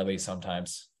more gnarly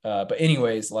sometimes. But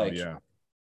anyways,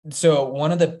 so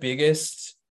one of the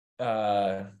biggest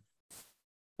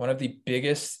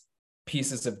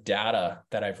pieces of data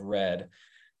that I've read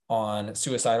on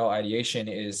suicidal ideation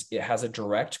is it has a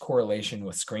direct correlation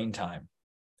with screen time.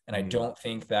 And I don't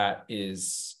think that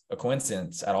is a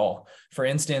coincidence at all. For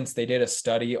instance, they did a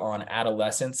study on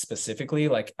adolescents specifically,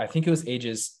 I think it was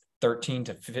ages 13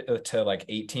 to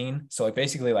 18. So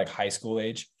basically high school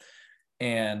age.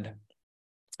 And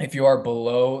if you are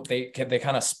below, they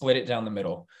kind of split it down the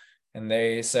middle. And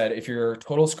they said, if your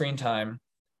total screen time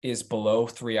is below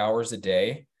 3 hours a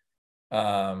day,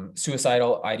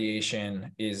 suicidal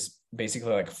ideation is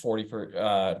basically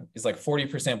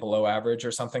 40% below average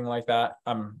or something like that.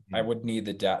 I would need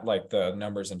the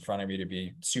numbers in front of me to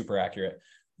be super accurate.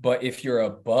 But if you're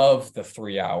above the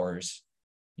 3 hours,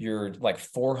 you're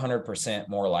 400%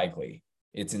 more likely.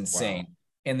 It's insane. Wow.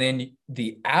 And then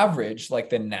the average,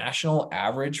 the national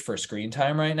average for screen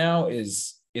time right now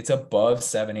it's above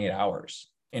 7-8 hours.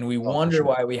 And we wonder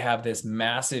why we have this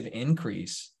massive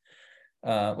increase.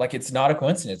 It's not a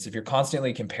coincidence. If you're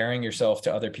constantly comparing yourself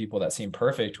to other people that seem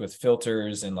perfect with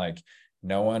filters and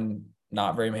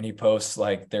not very many posts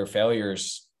their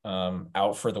failures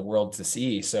out for the world to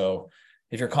see. So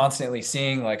if you're constantly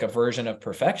seeing a version of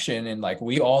perfection and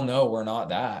we all know we're not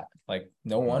that,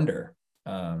 no wonder.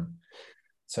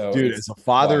 So dude, as a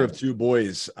father of 2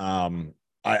 boys,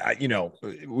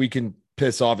 we can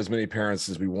piss off as many parents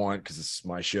as we want because it's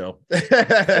my show.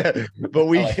 But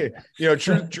we,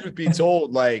 truth be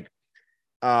told, like,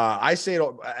 I say it,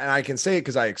 and I can say it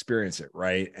because I experience it,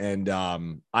 right? And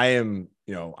I am,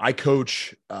 I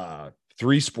coach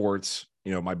 3 sports.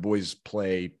 My boys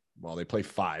play, well, they play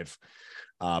 5,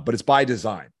 but it's by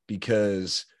design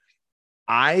because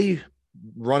I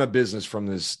run a business from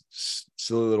this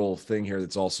silly little thing here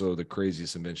that's also the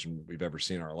craziest invention we've ever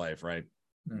seen in our life, right?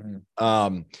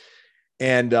 Mm-hmm.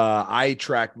 And I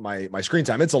track my screen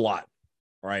time. It's a lot,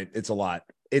 right? It's a lot.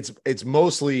 It's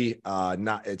mostly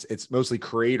it's mostly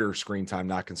creator screen time,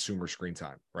 not consumer screen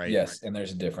time, right? Yes, and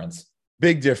there's a difference.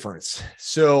 Big difference.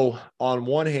 So on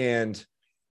one hand,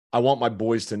 I want my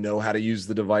boys to know how to use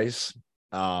the device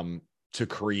to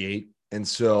create, and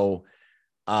so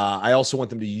I also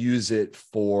want them to use it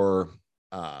for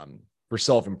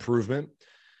self-improvement.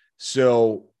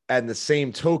 So at the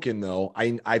same token, though,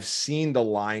 I've seen the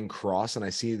line cross, and I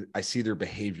see their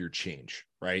behavior change,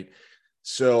 right?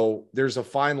 So there's a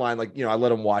fine line, like, I let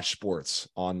them watch sports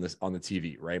on the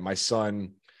TV, right? My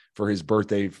son, for his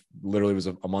birthday, literally was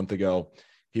a month ago,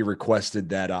 he requested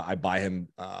that I buy him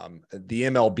the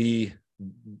MLB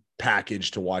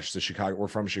package to watch the Chicago. We're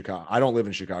from Chicago. I don't live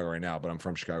in Chicago right now, but I'm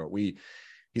from Chicago.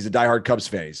 He's a diehard Cubs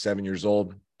fan. He's 7 years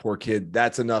old. Poor kid.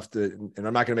 That's enough to, and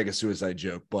I'm not going to make a suicide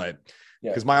joke, but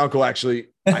because my uncle actually,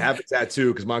 I have a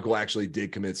tattoo because my uncle actually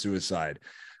did commit suicide.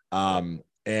 So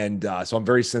I'm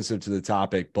very sensitive to the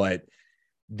topic, but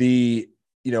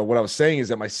what I was saying is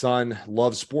that my son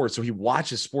loves sports. So he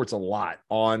watches sports a lot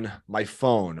on my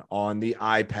phone, on the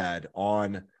iPad,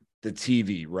 on the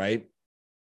TV, right?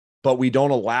 But we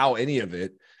don't allow any of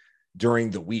it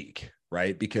during the week,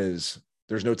 right? Because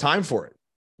there's no time for it.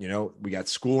 We got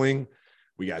schooling,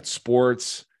 we got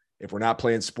sports. If we're not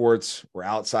playing sports, we're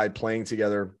outside playing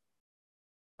together.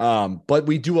 But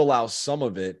we do allow some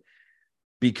of it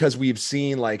because we've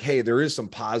seen, like, hey, there is some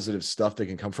positive stuff that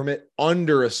can come from it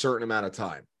under a certain amount of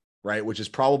time, right? Which is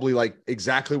probably like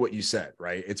exactly what you said,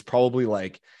 right? It's probably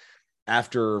like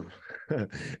after,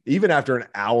 even after an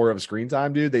hour of screen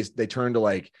time, dude, they turn to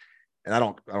like, and I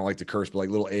don't like to curse, but like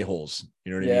little a-holes,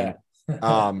 you know what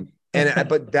I mean?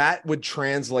 But that would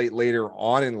translate later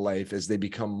on in life as they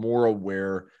become more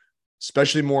aware,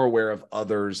 especially more aware of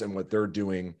others and what they're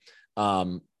doing,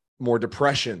 more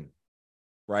depression,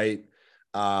 right?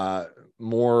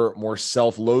 More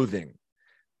self-loathing.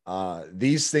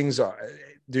 These things are,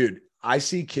 dude, I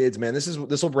see kids, man, this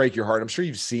will break your heart. I'm sure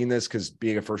you've seen this because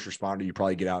being a first responder, you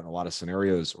probably get out in a lot of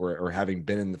scenarios or having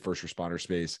been in the first responder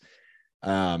space.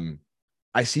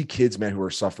 I see kids, man, who are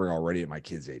suffering already at my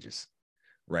kids' ages,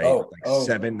 right?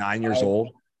 7, 9 years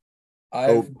old,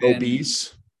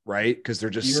 obese, right? Because they're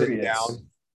just sitting down,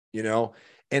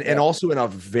 and also in a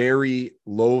very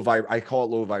low I call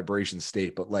it low vibration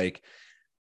state, but like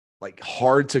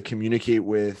hard to communicate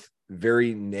with,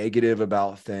 very negative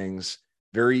about things.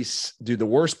 The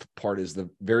worst part is the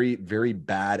very, very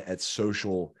bad at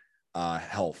social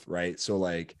health, right? So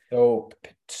like,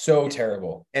 so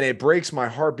terrible. And it breaks my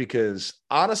heart because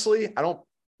honestly, I don't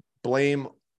blame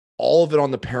all of it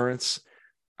on the parents.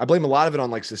 I blame a lot of it on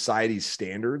like society's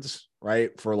standards,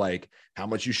 right? For like how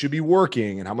much you should be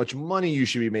working and how much money you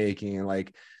should be making. And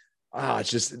like,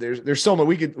 it's just, there's so much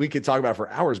we could talk about for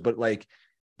hours, but like,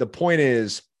 the point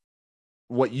is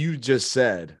what you just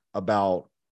said about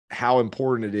how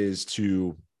important it is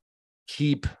to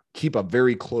keep a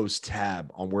very close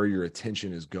tab on where your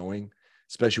attention is going,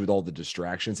 especially with all the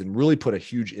distractions, and really put a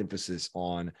huge emphasis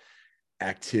on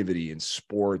activity and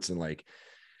sports. And like,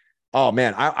 oh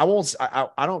man, I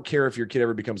don't care if your kid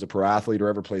ever becomes a pro athlete or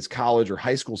ever plays college or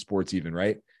high school sports even,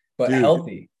 right? But dude,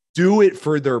 healthy. Do it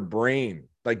for their brain.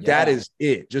 Like that is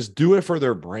it. Just do it for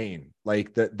their brain.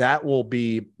 Like that will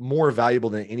be more valuable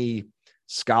than any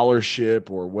scholarship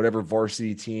or whatever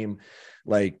varsity team.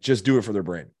 Like just do it for their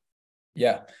brain.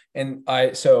 Yeah. And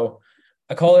I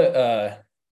call it,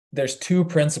 there's 2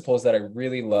 principles that I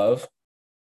really love,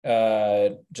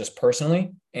 just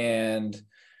personally, and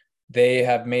they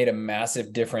have made a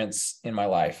massive difference in my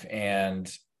life,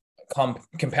 and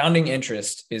compounding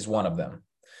interest is one of them.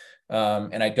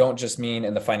 And I don't just mean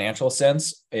in the financial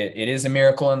sense. It is a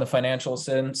miracle in the financial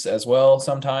sense as well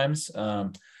sometimes.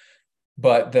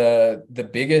 But the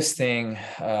biggest thing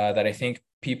that I think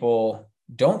people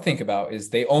don't think about is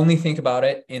they only think about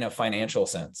it in a financial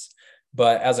sense.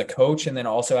 But as a coach, and then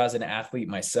also as an athlete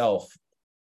myself,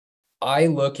 I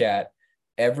look at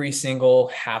every single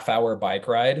half-hour bike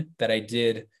ride that I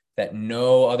did that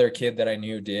no other kid that I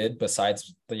knew did,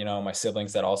 besides, my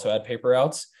siblings that also had paper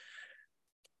routes.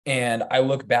 And I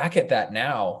look back at that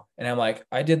now and I'm like,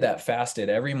 I did that fasted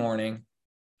every morning.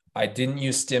 I didn't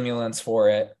use stimulants for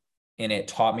it, and it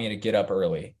taught me to get up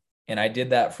early. And I did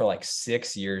that for like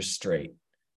 6 years straight.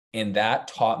 And that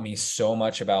taught me so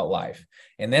much about life.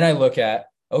 And then I look at,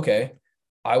 okay,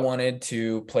 I wanted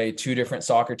to play 2 different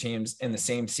soccer teams in the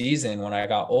same season. When I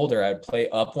got older, I'd play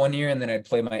up one year and then I'd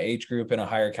play my age group in a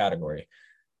higher category.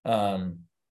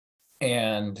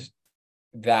 And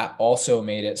that also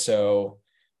made it so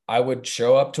I would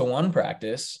show up to one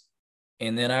practice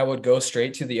and then I would go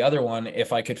straight to the other one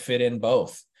if I could fit in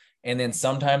both. And then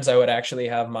sometimes I would actually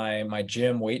have my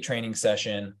gym weight training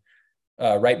session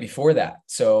right before that.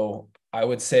 So I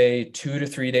would say 2 to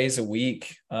 3 days a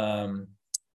week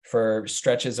for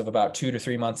stretches of about 2 to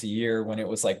 3 months a year when it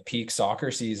was like peak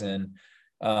soccer season.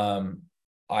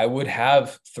 I would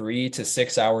have 3 to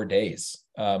 6 hour days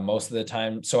most of the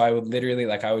time. So I would literally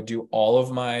I would do all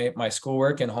of my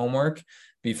schoolwork and homework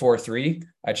before 3.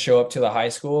 I'd show up to the high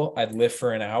school. I'd lift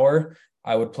for an hour.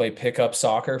 I would play pickup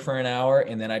soccer for an hour.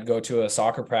 And then I'd go to a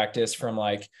soccer practice from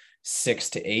like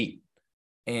 6 to 8.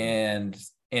 And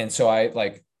so I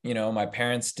my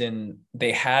parents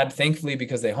they had, thankfully,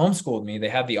 because they homeschooled me, they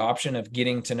had the option of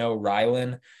getting to know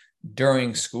Rylan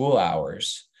during school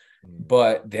hours.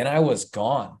 But then I was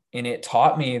gone, and it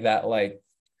taught me that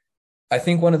I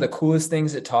think one of the coolest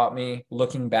things it taught me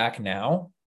looking back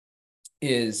now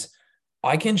is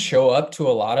I can show up to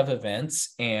a lot of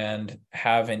events and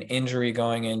have an injury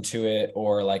going into it,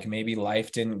 or maybe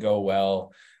life didn't go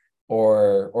well,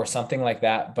 or something like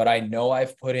that. But I know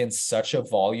I've put in such a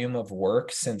volume of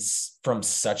work from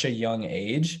such a young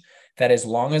age that as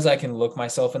long as I can look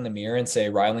myself in the mirror and say,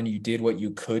 Rylan, you did what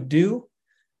you could do,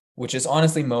 which is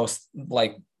honestly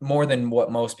more than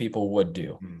what most people would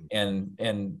do.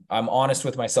 And I'm honest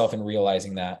with myself in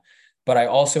realizing that, but I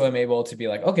also am able to be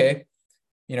like, okay,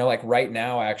 right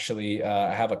now, actually,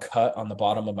 I have a cut on the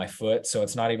bottom of my foot. So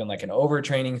it's not even like an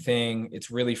overtraining thing. It's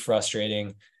really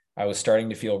frustrating. I was starting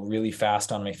to feel really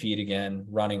fast on my feet again,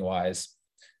 running wise.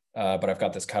 But I've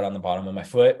got this cut on the bottom of my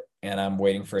foot and I'm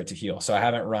waiting for it to heal. So I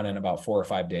haven't run in about 4 or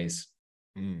 5 days.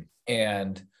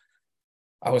 And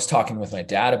I was talking with my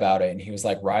dad about it, and he was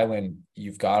like, Rylan,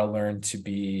 you've got to learn to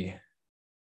be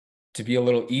a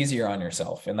little easier on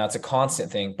yourself. And that's a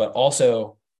constant thing, but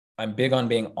also I'm big on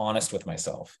being honest with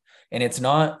myself. And it's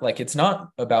not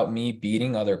about me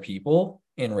beating other people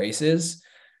in races.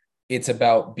 It's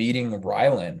about beating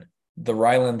Rylan, the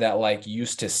Rylan that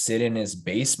used to sit in his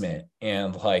basement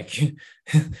and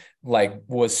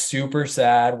was super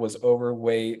sad, was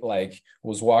overweight,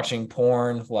 was watching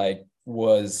porn,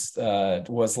 was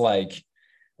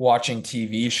watching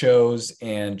TV shows,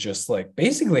 and just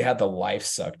basically had the life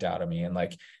sucked out of me.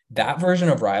 And that version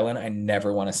of Rylan, I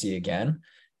never want to see again.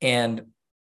 And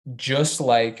just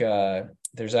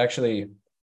there's actually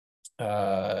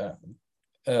a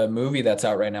movie that's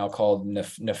out right now called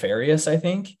Nefarious, I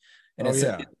think. And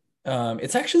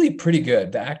it's actually pretty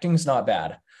good. The acting's not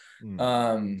bad.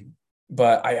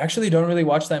 But I actually don't really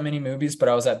watch that many movies, but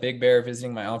I was at Big Bear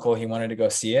visiting my uncle. He wanted to go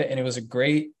see it. And it was a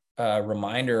great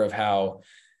reminder of how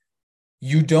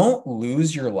you don't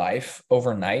lose your life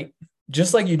overnight.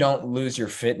 Just like you don't lose your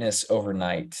fitness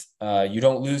overnight. You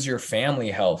don't lose your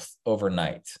family health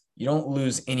overnight. You don't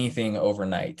lose anything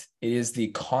overnight. It is the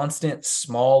constant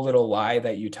small little lie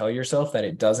that you tell yourself that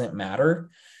it doesn't matter.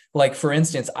 For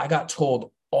instance, I got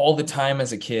told all the time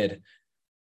as a kid,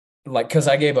 because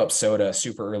I gave up soda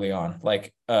super early on.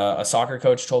 A soccer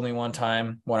coach told me one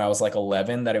time when I was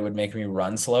 11 that it would make me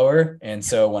run slower. And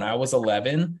so when I was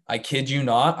 11, I kid you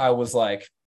not, I was like,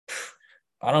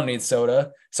 I don't need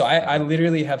soda. So I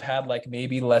literally have had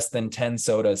maybe less than 10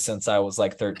 sodas since I was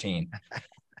 13.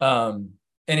 And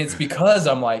it's because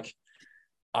I'm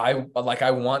I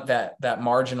want that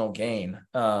marginal gain.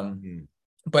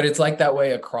 But it's that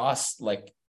way across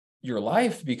your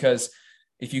life, because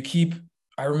if you keep,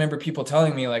 I remember people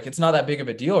telling me it's not that big of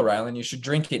a deal, Rylan, you should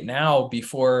drink it now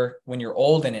before when you're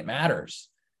old and it matters.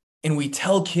 And we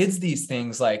tell kids these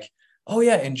things oh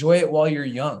yeah, enjoy it while you're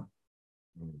young.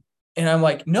 And I'm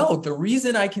like, no, the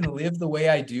reason I can live the way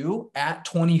I do at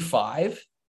 25,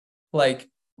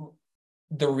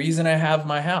 the reason I have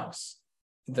my house,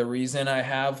 the reason I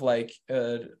have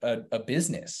a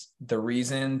business, the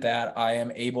reason that I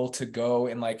am able to go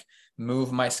and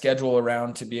move my schedule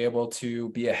around to be able to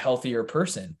be a healthier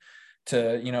person,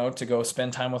 to go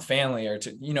spend time with family, or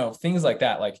to, things like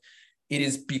that. It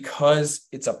is because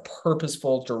it's a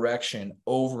purposeful direction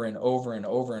over and over and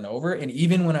over and over. And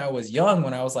even when I was young,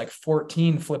 when I was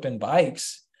 14 flipping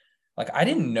bikes, I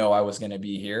didn't know I was going to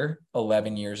be here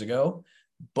 11 years ago,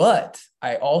 but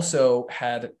I also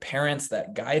had parents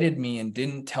that guided me and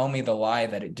didn't tell me the lie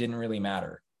that it didn't really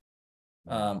matter.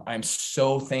 I'm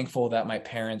so thankful that my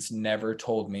parents never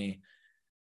told me,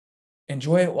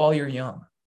 enjoy it while you're young.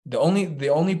 The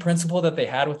only principle that they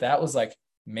had with that was like,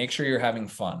 make sure you're having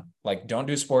fun. Like, don't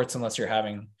do sports unless you're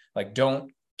having, like,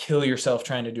 don't kill yourself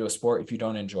trying to do a sport if you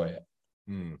don't enjoy it.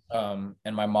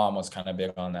 And my mom was kind of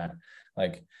big on that.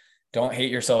 Like, don't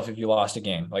hate yourself if you lost a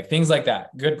game, like things like that.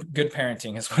 Good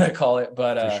parenting is what I call it.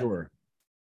 But for sure.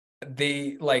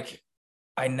 They like,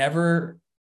 I never,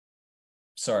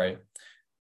 sorry.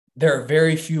 There are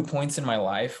very few points in my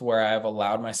life where I've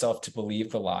allowed myself to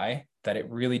believe the lie that it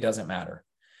really doesn't matter.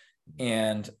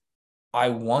 And I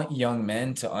want young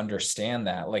men to understand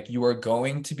that, like, you are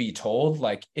going to be told,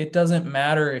 like, it doesn't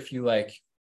matter if you, like,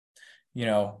 you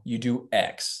know, you do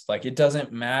X, like, it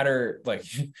doesn't matter. Like,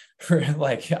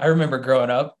 like, I remember growing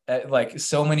up, like,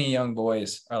 so many young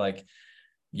boys are like,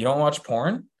 you don't watch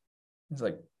porn? It's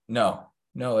like, no,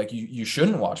 like, you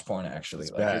shouldn't watch porn, actually.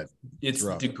 It's like bad. it's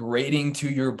degrading to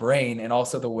your brain and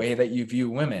also the way that you view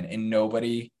women. And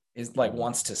nobody is like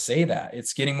wants to say that.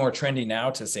 It's getting more trendy now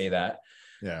to say that.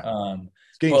 Yeah.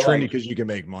 It's getting trendy because you can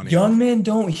make money. Young men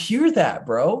don't hear that,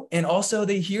 bro. And also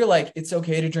they hear like it's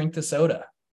okay to drink the soda.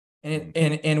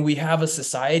 And we have a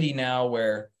society now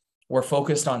where we're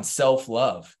focused on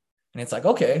self-love. And it's like,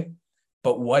 okay,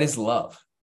 but what is love?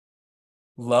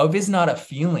 Love is not a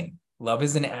feeling. Love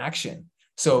is an action.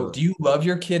 So do you love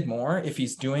your kid more if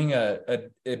he's doing a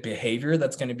behavior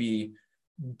that's going to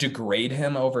degrade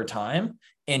him over time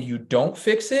and you don't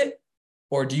fix it?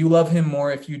 Or do you love him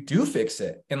more if you do fix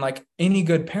it? And like any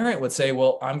good parent would say,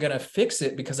 well, I'm going to fix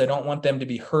it because I don't want them to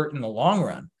be hurt in the long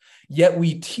run. Yet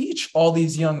we teach all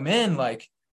these young men, like,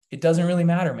 it doesn't really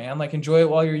matter, man. Like, enjoy it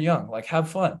while you're young, like, have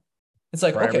fun. It's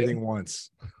like, try okay, everything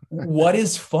once. what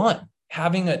is fun?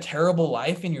 Having a terrible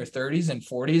life in your 30s and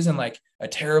 40s and like a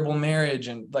terrible marriage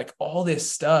and like all this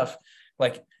stuff,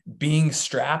 like being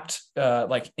strapped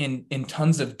like in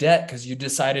tons of debt because you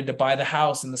decided to buy the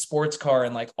house and the sports car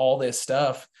and like all this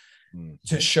stuff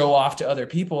to show off to other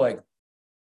people. Like,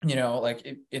 you know,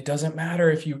 like it doesn't matter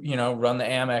if you know, run the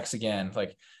Amex again.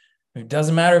 Like, it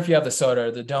doesn't matter if you have the soda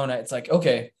or the donut. It's like,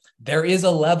 okay, there is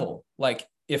a level. Like,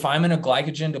 if I'm in a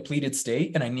glycogen depleted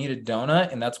state and I need a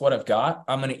donut and that's what I've got,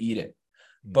 I'm going to eat it.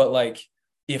 But like,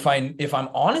 if I'm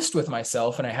honest with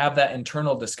myself and I have that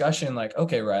internal discussion, like,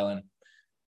 okay, Rylan,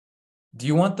 do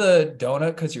you want the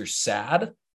donut because you're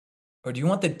sad? Or do you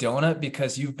want the donut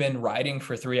because you've been riding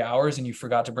for 3 hours and you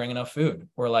forgot to bring enough food?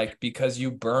 Or like, because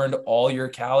you burned all your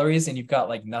calories and you've got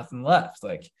like nothing left?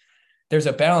 Like, there's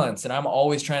a balance, and I'm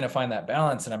always trying to find that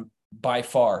balance, and I'm by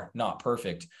far not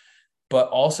perfect. But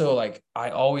also, like,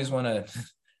 I always want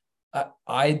to,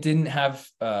 I didn't have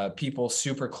people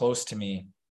super close to me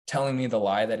telling me the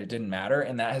lie that it didn't matter.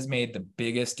 And that has made the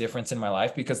biggest difference in my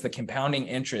life, because the compounding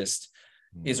interest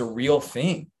is a real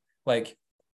thing. Like,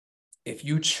 if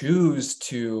you choose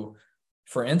to,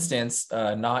 for instance,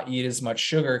 not eat as much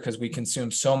sugar, because we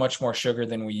consume so much more sugar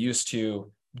than we used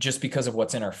to just because of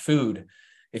what's in our food.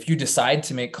 If you decide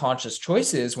to make conscious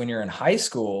choices when you're in high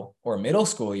school or middle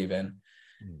school, even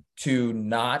to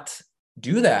not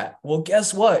do that, well,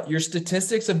 guess what? Your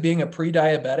statistics of being a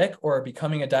pre-diabetic or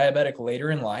becoming a diabetic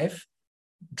later in life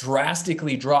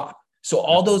drastically drop. So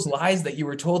all those lies that you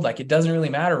were told, like, it doesn't really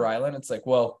matter, Rylan. It's like,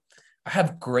 well, I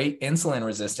have great insulin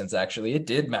resistance. Actually, it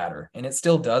did matter, and it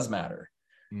still does matter.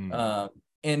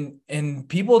 And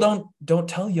people don't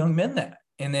tell young men that.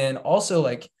 And then also,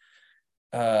 like,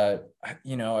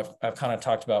 you know, I've kind of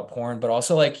talked about porn, but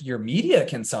also like your media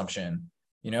consumption.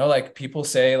 You know, like, people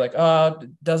say like, oh,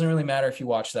 it doesn't really matter if you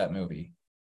watch that movie.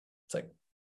 It's like,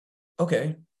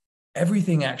 okay,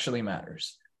 everything actually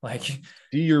matters. Like,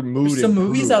 do your mood there's some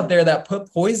movies out there that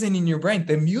put poison in your brain.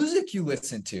 The music you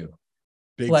listen to,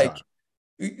 big like,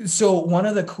 time. So one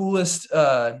of the coolest,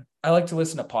 I like to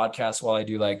listen to podcasts while I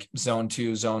do like zone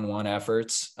 2, zone 1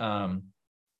 efforts.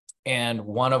 And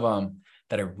one of them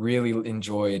that I really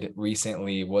enjoyed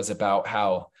recently was about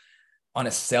how on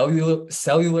a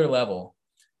cellular level,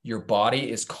 your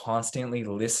body is constantly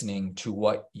listening to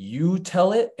what you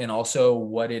tell it and also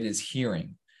what it is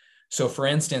hearing. So for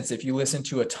instance, if you listen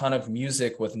to a ton of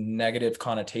music with negative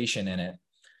connotation in it,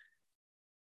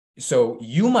 so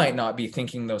you might not be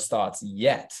thinking those thoughts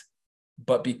yet,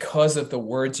 but because of the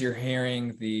words you're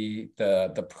hearing,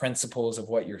 the principles of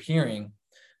what you're hearing,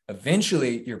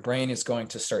 eventually your brain is going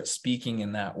to start speaking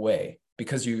in that way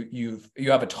because you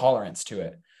have a tolerance to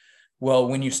it. Well,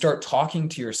 when you start talking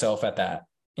to yourself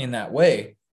in that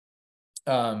way,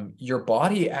 your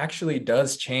body actually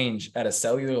does change at a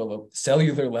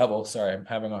cellular level. Sorry, I'm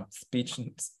having a speech.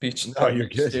 Oh, you're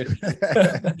good.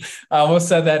 I almost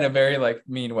said that in a very like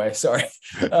mean way. Sorry.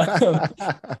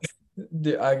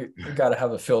 I gotta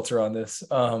have a filter on this.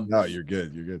 No, you're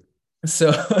good. You're good.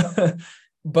 So,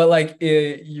 but like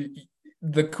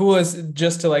the coolest,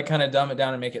 just to like kind of dumb it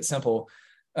down and make it simple,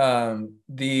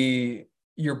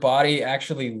 your body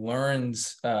actually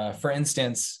learns. For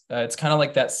instance, it's kind of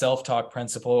like that self-talk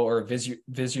principle or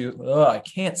I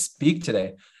can't speak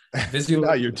today.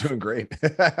 No, you're doing great.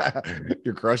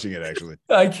 You're crushing it, actually.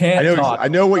 I can't talk. I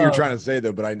know what you're trying to say,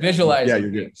 though, but visualizing. Yeah, you're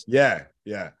good. Yeah,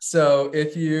 yeah. So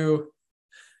if you're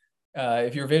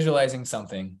visualizing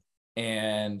something,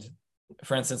 and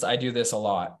for instance, I do this a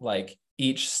lot, like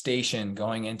each station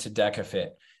going into Decafit,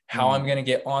 how I'm going to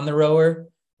get on the rower,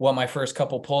 what my first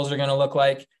couple pulls are going to look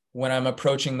like, when I'm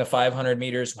approaching the 500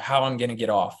 meters, how I'm going to get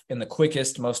off in the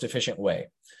quickest, most efficient way.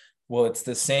 Well, it's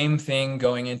the same thing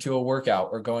going into a workout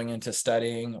or going into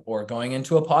studying or going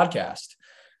into a podcast.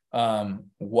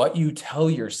 What you tell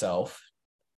yourself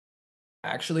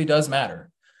actually does matter.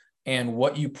 And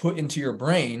what you put into your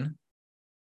brain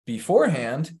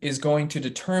beforehand is going to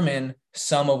determine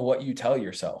some of what you tell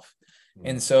yourself.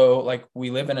 And so like we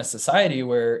live in a society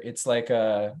where it's like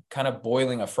a kind of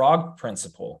boiling a frog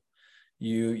principle.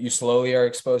 You slowly are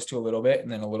exposed to a little bit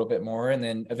and then a little bit more. And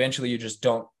then eventually you just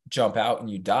don't jump out and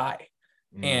you die.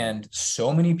 And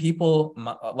so many people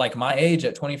like my age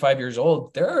at 25 years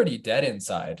old, they're already dead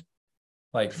inside.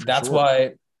 Like that's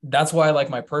why like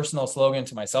my personal slogan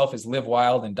to myself is live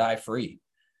wild and die free.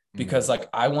 Because like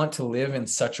I want to live in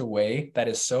such a way that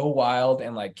is so wild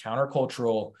and like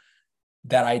countercultural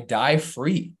that I die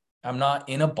free. I'm not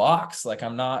in a box. Like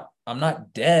I'm not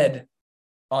dead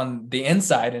on the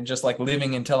inside and just like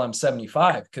living until I'm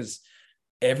 75, because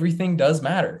everything does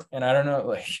matter. And I don't know,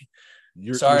 like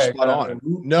you're spot on.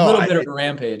 No, a little bit of a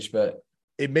rampage, but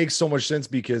it makes so much sense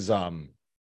because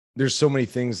there's so many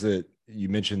things that you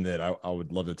mentioned that I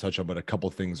would love to touch on, but a couple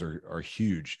of things are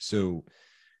huge. So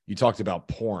you talked about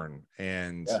porn,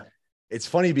 and it's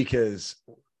funny because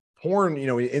porn, you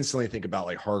know, we instantly think about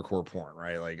like hardcore porn,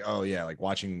 right? Like, oh yeah, like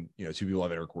watching, you know, two people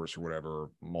have intercourse or whatever,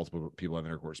 or multiple people have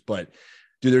intercourse. But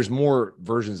dude, there's more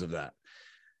versions of that.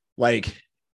 Like,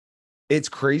 it's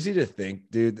crazy to think,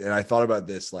 dude. And I thought about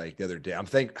this like the other day.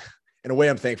 In a way,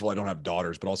 I'm thankful I don't have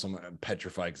daughters, but also I'm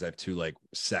petrified because I have two like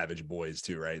savage boys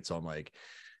too, right? So I'm like,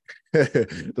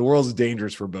 the world's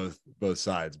dangerous for both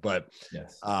sides. But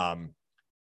yes.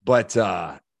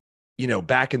 You know,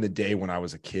 back in the day when I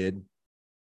was a kid,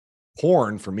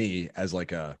 porn for me as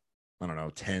like a, I don't know,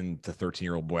 10 to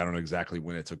 13-year-old boy, I don't know exactly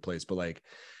when it took place, but like,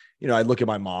 you know, I'd look at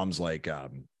my mom's like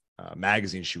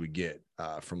magazines she would get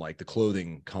from like the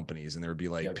clothing companies, and there would be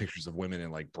like pictures of women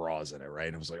in like bras in it, right?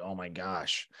 And it was like, oh my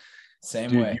gosh.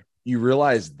 Same Dude, way. You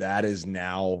realize that is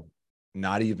now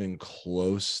not even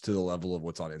close to the level of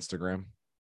what's on Instagram.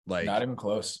 Like, not even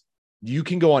close. You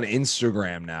can go on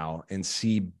Instagram now and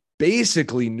see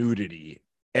basically nudity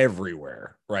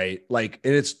everywhere, right? Like,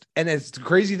 and it's the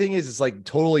crazy thing is it's like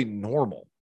totally normal.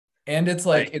 And it's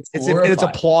like, it's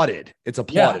applauded. It's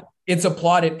applauded. Yeah, it's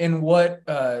applauded. And what,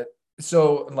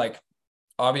 so like,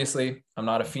 obviously I'm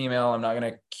not a female. I'm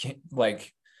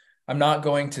not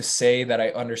going to say that I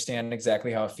understand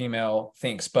exactly how a female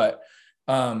thinks, but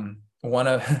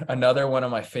another one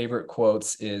of my favorite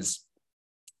quotes is,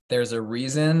 there's a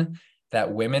reason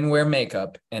that women wear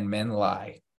makeup and men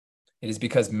lie. It is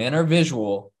because men are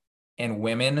visual and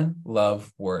women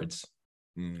love words.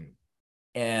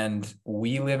 And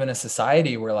we live in a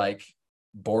society where like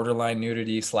borderline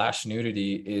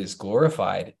nudity/nudity is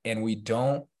glorified. And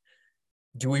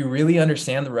do we really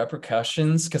understand the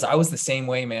repercussions? Because I was the same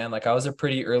way, man. Like I was a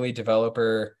pretty early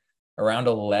developer around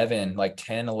 11, like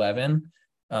 10, 11.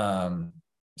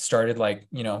 Started like,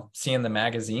 you know, seeing the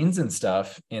magazines and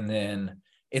stuff. And then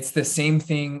it's the same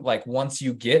thing. Like once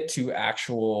you get to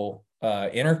actual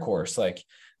intercourse, like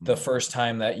the first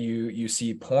time that you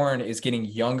see porn is getting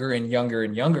younger and younger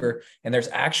and younger. And there's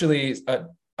actually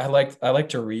I like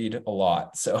to read a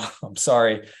lot. So I'm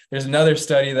sorry. There's another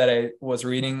study that I was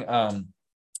reading.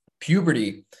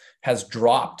 Puberty has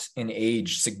dropped in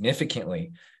age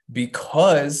significantly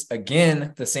because,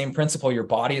 again, the same principle, your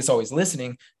body is always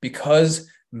listening, because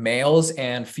males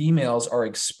and females are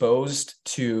exposed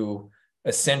to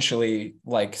essentially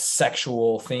like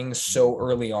sexual things so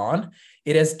early on.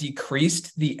 It has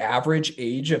decreased the average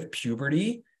age of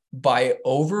puberty by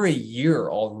over a year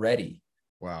already.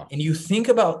 Wow. And you think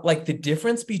about like the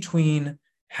difference between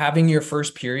having your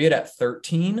first period at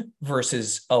 13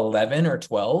 versus 11 or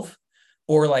 12,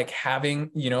 or like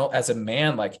having, you know, as a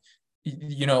man, like,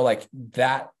 you know, like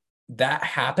that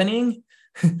happening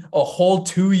a whole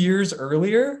 2 years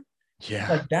earlier. Yeah.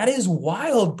 Like that is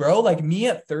wild, bro. Like me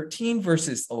at 13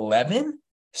 versus 11,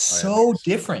 so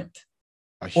different.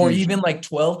 a or huge, even like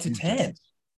 12 to huge 10. difference.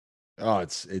 Oh,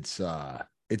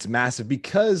 it's massive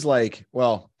because like,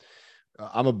 well,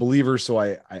 I'm a believer. So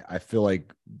I feel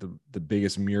like the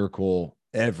biggest miracle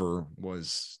ever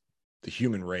was the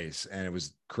human race. And it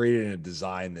was created in a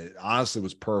design that honestly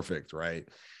was perfect. Right.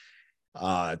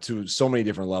 To so many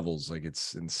different levels. Like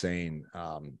it's insane.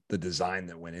 The design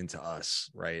that went into us,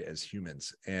 right, as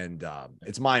humans. And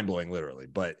it's mind blowing literally,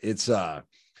 but it's it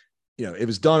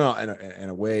was done in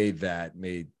a way that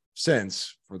made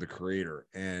sense for the creator.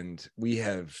 And we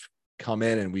have come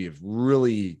in and we have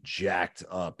really jacked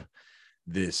up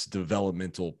this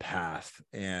developmental path.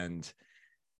 And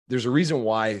there's a reason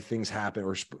why things happen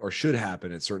or should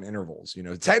happen at certain intervals.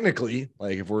 Technically,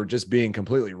 like if we're just being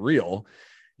completely real,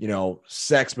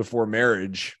 sex before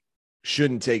marriage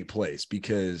shouldn't take place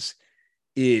because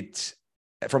it,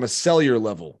 from a cellular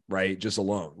level, right, just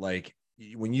alone, like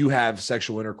when you have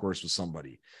sexual intercourse with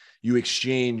somebody, you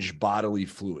exchange bodily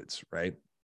fluids, right?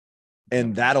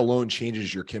 And that alone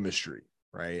changes your chemistry,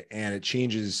 right? And it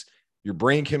changes your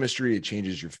brain chemistry. It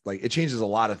changes it changes a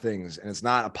lot of things. And it's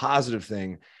not a positive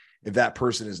thing if that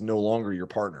person is no longer your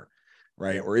partner,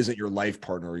 right? Or isn't your life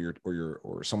partner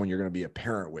or someone you're going to be a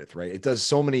parent with, right? It does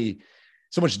so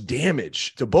much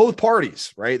damage to both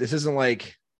parties, right? This isn't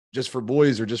like just for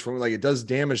boys or just for, like, it does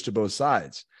damage to both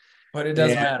sides. But it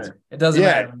doesn't matter. It doesn't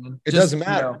matter. It doesn't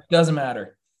matter. It doesn't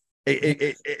matter.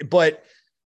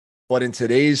 But in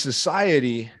today's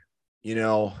society,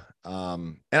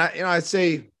 and I'd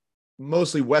say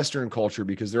mostly Western culture,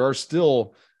 because there are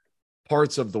still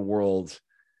parts of the world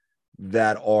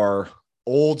that are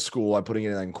old school. I'm putting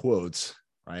it in quotes,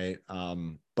 right?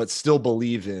 But still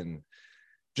believe in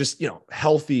just,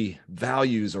 healthy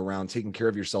values around taking care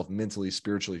of yourself mentally,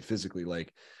 spiritually, physically.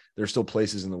 Like there's still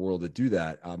places in the world that do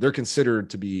that. They're considered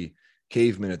to be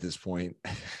cavemen at this point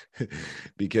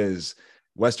because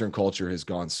Western culture has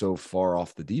gone so far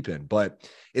off the deep end, but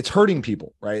it's hurting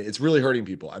people, right? It's really hurting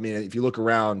people. I mean, if you look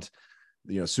around,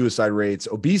 suicide rates,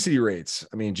 obesity rates,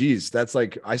 I mean, geez, that's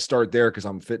like, I start there because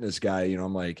I'm a fitness guy,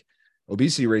 I'm like,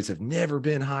 obesity rates have never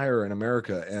been higher in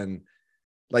America. And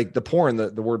like the porn, the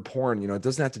word porn, it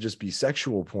doesn't have to just be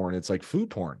sexual porn. It's like food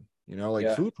porn,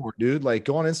 food porn, dude. Like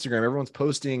go on Instagram, everyone's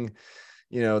posting,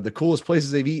 the coolest places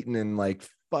they've eaten and like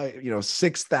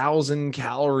 6,000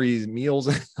 calories meals.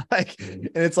 And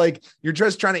it's like, you're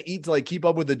just trying to eat to like keep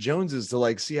up with the Joneses to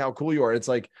like see how cool you are. It's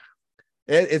like,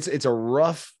 it's a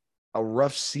rough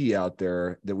sea out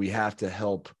there that we have to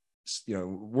help.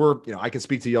 I can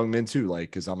speak to young men too, like,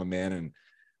 cause I'm a man and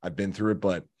I've been through it,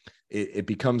 but it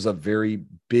becomes a very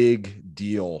big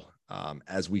deal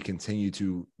as we continue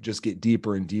to just get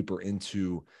deeper and deeper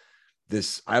into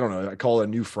this. I don't know, I call it a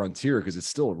new frontier because it's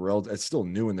still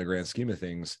new in the grand scheme of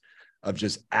things, of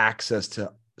just access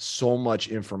to so much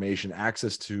information,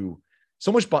 access to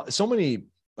so many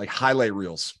like highlight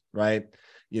reels, right?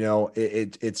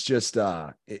 It's just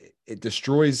it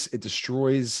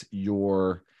destroys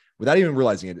your, without even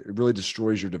realizing it, it really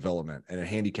destroys your development and it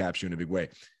handicaps you in a big way.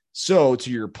 So to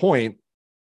your point,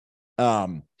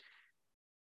 the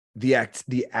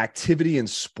activity in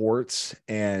sports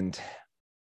and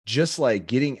just like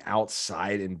getting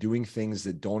outside and doing things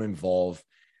that don't involve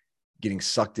getting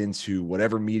sucked into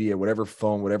whatever media, whatever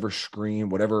phone, whatever screen,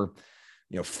 whatever,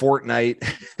 Fortnite,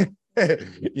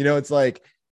 it's like,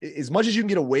 as much as you can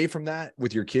get away from that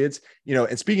with your kids,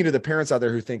 and speaking to the parents out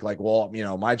there who think like, well,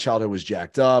 my childhood was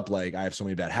jacked up, like I have so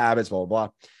many bad habits, blah, blah,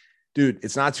 blah. Dude,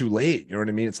 it's not too late. You know what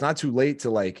I mean? It's not too late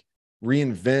to like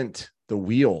reinvent the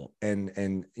wheel.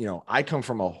 And I come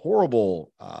from a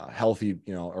horrible healthy,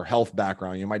 or health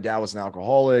background. My dad was an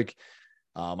alcoholic.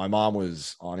 My mom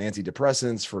was on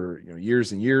antidepressants for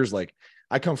years and years. Like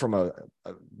I come from a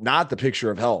not the picture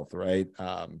of health, right?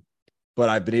 But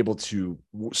I've been able to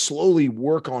slowly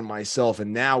work on myself,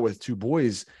 and now with two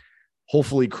boys,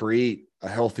 hopefully create a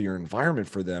healthier environment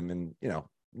for them. And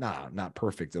not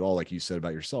perfect at all, like you said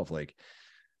about yourself, like.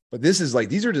 But this is like,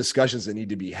 these are discussions that need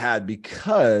to be had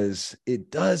because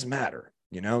it does matter,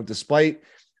 despite,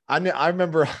 I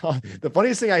remember the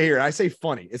funniest thing I hear, and I say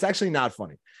funny, it's actually not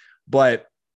funny, but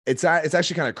it's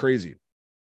actually kind of crazy.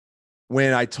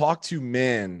 When I talk to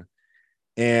men,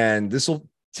 and this will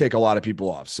tick a lot of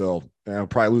people off, so I'll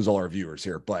probably lose all our viewers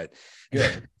here, but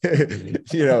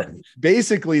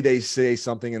basically they say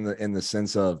something in the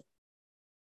sense of,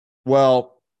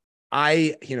 well,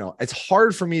 it's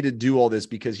hard for me to do all this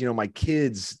because, my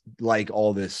kids like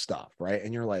all this stuff. Right.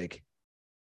 And you're like,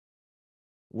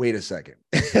 wait a second.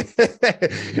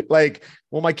 Like,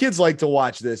 well, my kids like to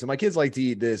watch this and my kids like to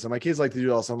eat this and my kids like to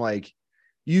do all this. I'm like,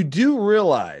 you do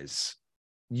realize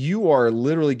you are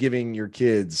literally giving your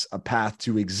kids a path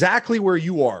to exactly where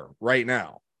you are right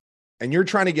now. And you're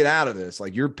trying to get out of this.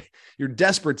 Like you're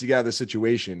desperate to get out of the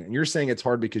situation. And you're saying it's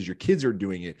hard because your kids are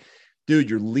doing it. Dude,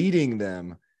 you're leading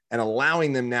them and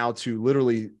allowing them now to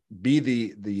literally be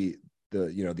the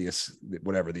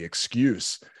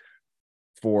excuse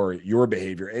for your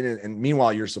behavior. And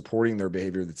meanwhile, you're supporting their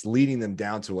behavior that's leading them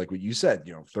down to, like what you said,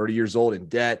 30 years old, in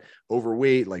debt,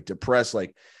 overweight, like depressed.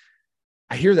 Like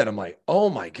I hear that. I'm like,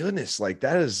 oh my goodness. Like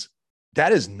that is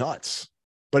nuts.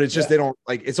 But it's just, they don't,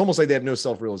 like, it's almost like they have no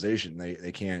self-realization.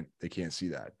 They can't see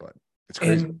that, but it's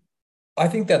crazy. And I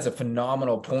think that's a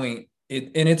phenomenal point. And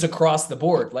it's across the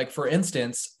board. Like, for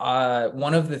instance,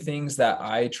 one of the things that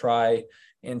I try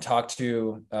and talk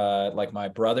to like my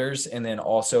brothers, and then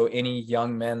also any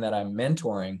young men that I'm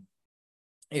mentoring,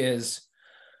 is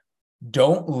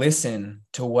don't listen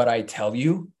to what I tell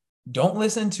you. Don't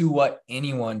listen to what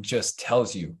anyone just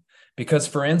tells you. Because,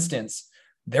 for instance,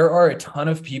 there are a ton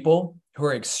of people who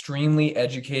are extremely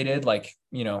educated, like,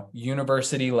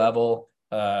 university level.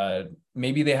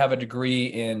 Maybe they have a degree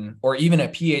in, or even a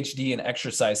PhD in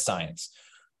exercise science.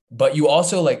 But you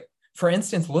also, like, for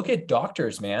instance, look at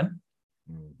doctors, man.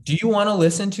 Do you want to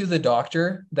listen to the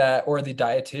doctor or the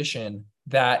dietitian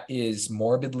that is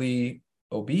morbidly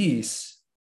obese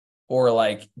or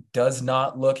like does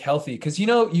not look healthy? Because,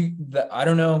 I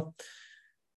don't know.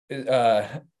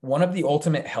 One of the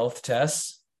ultimate health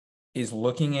tests is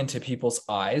looking into people's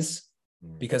eyes,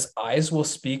 because eyes will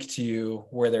speak to you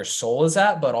where their soul is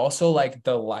at, but also like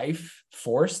the life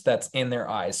force that's in their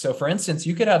eyes. So for instance,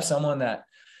 you could have someone that,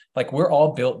 like, we're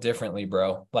all built differently,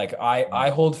 bro. Like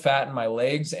I hold fat in my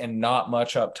legs and not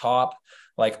much up top.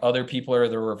 Like other people are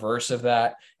the reverse of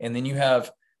that. And then you have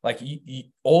like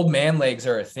old man legs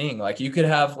are a thing. Like you could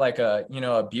have like a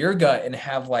beer gut and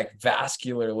have like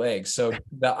vascular legs. So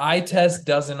the eye test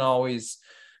doesn't always,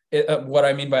 what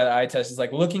I mean by the eye test is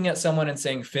like looking at someone and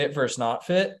saying fit versus not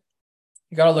fit.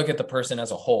 You got to look at the person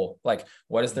as a whole. Like,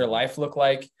 what does their life look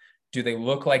like? Do they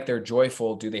look like they're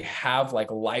joyful? Do they have like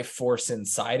life force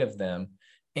inside of them?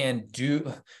 And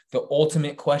do the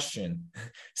ultimate question,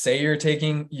 say you're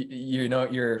taking,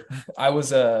 I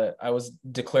was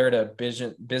declared a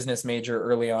business major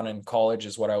early on in college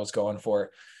is what I was going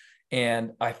for.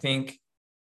 And I think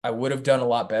I would have done a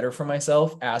lot better for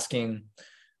myself asking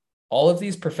all of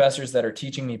these professors that are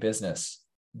teaching me business,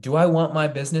 do I want my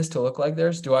business to look like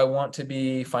theirs? Do I want to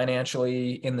be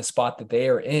financially in the spot that they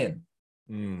are in?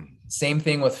 Same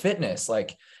thing with fitness.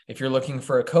 Like if you're looking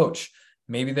for a coach,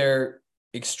 maybe they're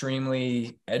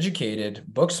extremely educated,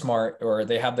 book smart, or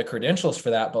they have the credentials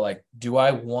for that. But like, do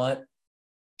I want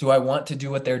to do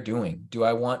what they're doing? Do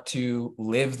I want to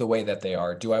live the way that they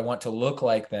are? Do I want to look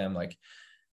like them? Like,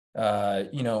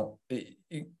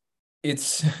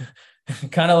 it's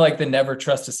kind of like the never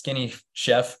trust a skinny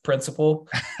chef principle.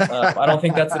 I don't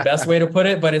think that's the best way to put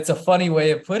it, but it's a funny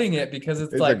way of putting it, because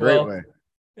it's like, a great way.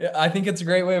 I think it's a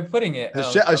great way of putting it. A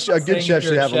good chef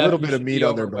should have a little bit of meat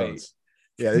on their bones.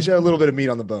 Yeah, they should have a little bit of meat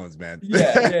on the bones, man.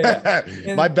 Yeah.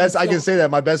 I can say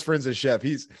that my best friend's a chef.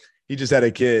 He just had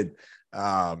a kid.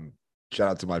 Shout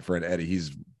out to my friend Eddie.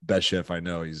 He's best chef I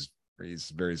know. He's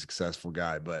a very successful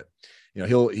guy, but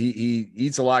he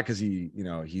eats a lot because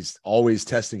he's always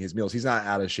testing his meals. He's not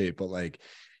out of shape, but like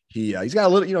he's got a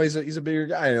little, he's a bigger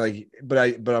guy. Like,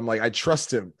 but I'm like, I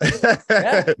trust him.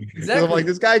 Yeah, exactly. I'm like,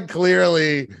 this guy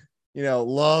clearly,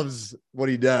 loves what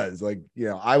he does. Like,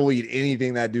 I will eat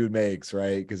anything that dude makes,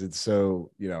 right? Because it's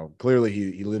so, clearly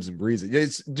he lives and breathes it.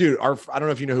 It's, dude, I don't know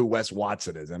if you know who Wes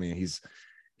Watson is. I mean, he's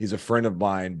a friend of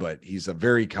mine, but he's a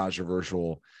very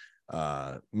controversial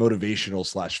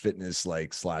motivational / fitness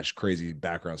 / crazy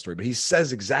background story. But he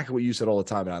says exactly what you said all the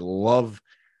time. And I love,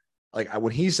 like,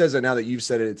 when he says it, now that you've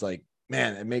said it, it's like,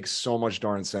 man, it makes so much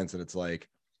darn sense. And it's like,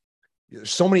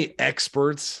 there's so many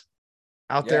experts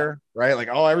out there, right? Like,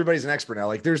 oh, everybody's an expert now.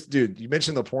 Like dude, you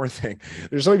mentioned the porn thing.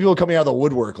 There's so many people coming out of the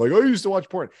woodwork. Like, oh, I used to watch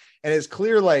porn. And it's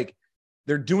clear, like,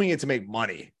 they're doing it to make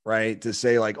money, right? To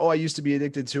say like, oh, I used to be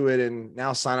addicted to it and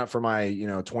now sign up for my,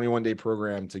 21-day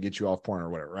program to get you off porn or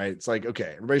whatever, right? It's like,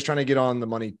 okay, everybody's trying to get on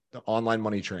the online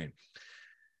money train.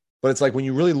 But it's like, when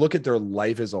you really look at their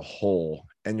life as a whole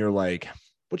and you're like,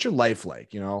 what's your life like?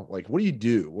 Like, what do you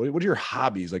do? What are your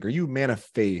hobbies? Like, are you a man of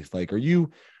faith? Like, are your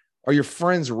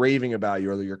friends raving about you?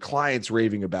 Or are your clients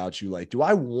raving about you? Like, do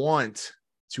I want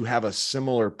to have a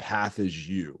similar path as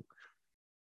you?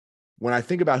 When I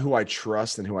think about who I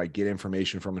trust and who I get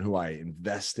information from and who I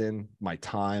invest in my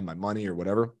time, my money, or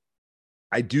whatever,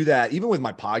 I do that even with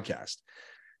my podcast.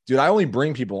 Dude, I only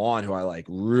bring people on who I like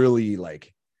really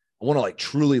like. I want to like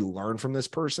truly learn from this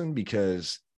person,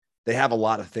 because they have a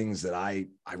lot of things that I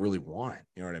really want,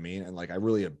 you know what I mean? And like, I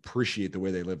really appreciate the way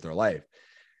they live their life.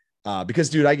 Because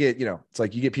dude, I get, it's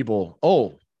like you get people,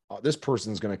 this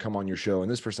person's going to come on your show,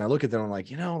 and this person, I look at them, I'm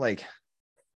like, like,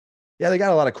 yeah, they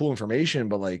got a lot of cool information,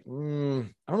 but like, I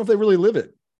don't know if they really live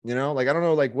it, like, I don't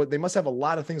know, like what they must have a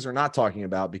lot of things they're not talking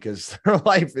about, because their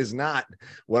life is not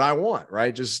what I want.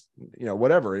 Right. Just,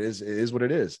 whatever it is what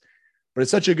it is. But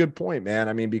it's such a good point, man.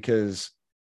 I mean, because,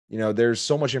 there's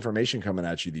so much information coming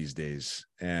at you these days,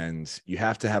 and you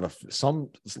have to have some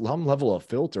level of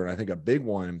filter. And I think a big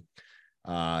one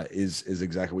is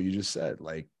exactly what you just said.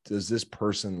 Like, does this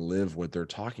person live what they're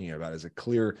talking about? Is it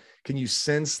clear? Can you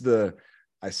sense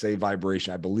I say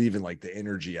vibration? I believe in like the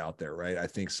energy out there, right? I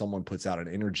think someone puts out an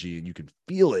energy and you can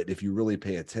feel it if you really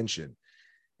pay attention.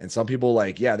 And some people,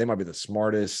 like, yeah, they might be the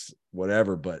smartest,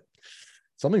 whatever, but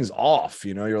something's off,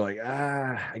 you're like,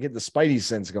 I get the spidey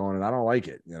sense going and I don't like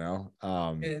it, And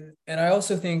I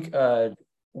also think the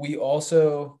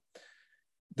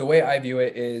way I view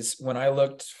it is, when I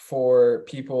looked for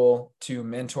people to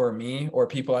mentor me or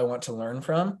people I want to learn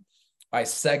from, I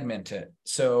segment it.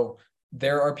 So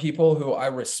there are people who I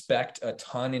respect a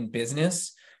ton in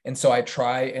business. And so I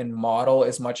try and model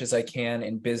as much as I can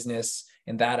in business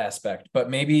in that aspect,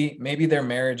 but maybe their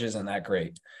marriage isn't that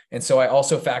great. And so I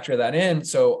also factor that in.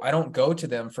 So I don't go to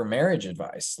them for marriage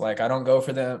advice. Like, I don't go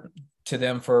to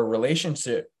them for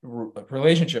relationship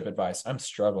advice. I'm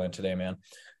struggling today, man.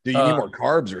 Do you need more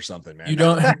carbs or something, man?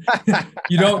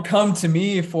 You don't come to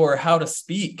me for how to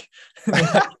speak.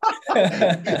 That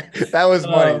was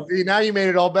funny. See, now you made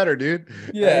it all better, dude.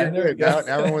 Yeah. Now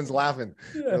everyone's laughing.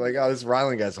 Yeah. They're like, oh, this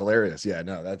Rylan guy's hilarious. Yeah,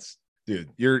 no, dude,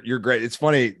 you're great. It's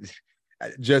funny. I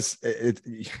just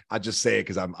say it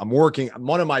because I'm working.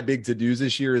 One of my big to-dos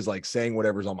this year is like saying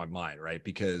whatever's on my mind, right?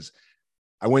 Because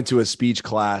I went to a speech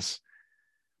class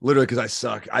literally because I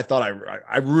suck. I thought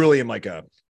I really am like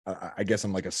I guess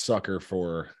I'm like a sucker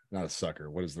for, not a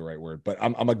sucker, what is the right word? But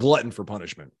I'm a glutton for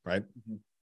punishment, right? Mm-hmm.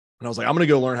 And I was like, I'm going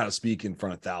to go learn how to speak in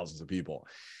front of thousands of people.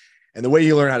 And the way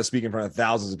you learn how to speak in front of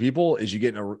thousands of people is you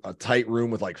get in a tight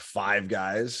room with like 5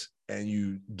 guys and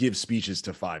you give speeches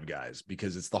to 5 guys,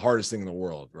 because it's the hardest thing in the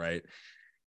world, right?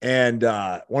 And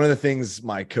one of the things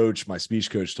my speech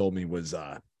coach told me was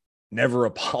never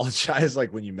apologize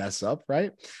like when you mess up,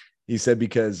 right? He said,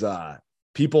 because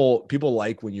people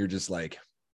like when you're just like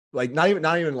not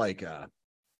even like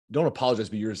don't apologize,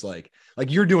 but you're just like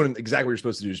you're doing exactly what you're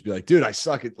supposed to do. Just be like, dude, I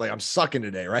suck at, like, I'm sucking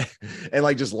today, right? And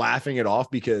like just laughing it off,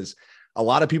 because a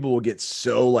lot of people will get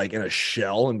so like in a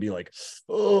shell and be like,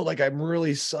 oh, like I'm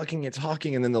really sucking at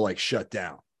talking, and then they'll like shut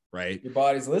down, right? Your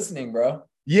body's listening, bro.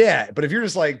 Yeah, but if you're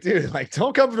just like, dude, like,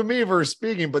 don't come to me for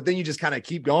speaking, but then you just kind of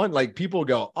keep going, like people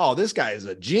go, oh, this guy is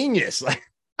a genius, like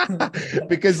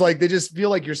because like they just feel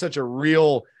like you're such a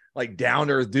real, like, down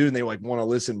to earth dude, and they like want to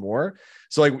listen more.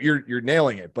 So like you're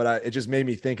nailing it. But it just made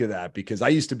me think of that, because I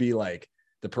used to be like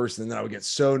the person that I would get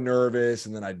so nervous,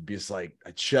 and then I'd be just like,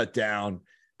 I'd shut down.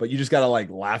 But you just got to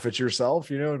like laugh at yourself,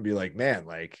 and be like, man,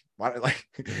 like, why,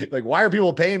 like, why are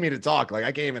people paying me to talk? Like,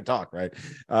 I can't even talk. Right.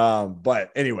 But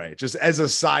anyway, just as a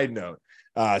side note,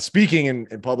 speaking in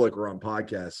public or on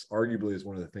podcasts arguably is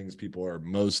one of the things people are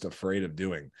most afraid of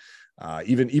doing,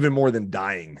 even more than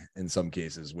dying in some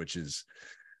cases, which is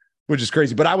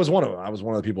crazy. But I was one of them. I was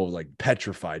one of the people like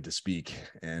petrified to speak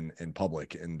in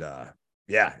public. And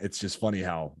yeah, it's just funny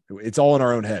how it's all in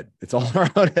our own head. It's all in our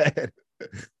own head.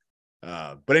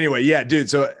 But anyway, yeah, dude.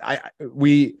 So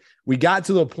we got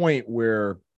to the point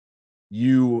where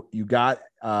you got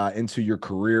into your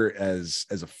career as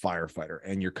a firefighter,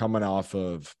 and you're coming off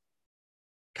of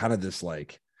kind of this,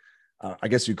 like, I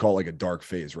guess you call it like a dark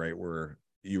phase, right? Where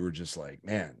you were just like,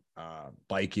 man,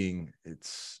 biking,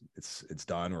 it's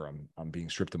done, or I'm being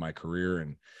stripped of my career,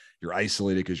 and you're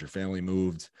isolated because your family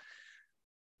moved.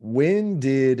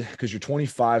 Because you're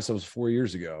 25, so it was 4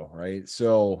 years ago, right?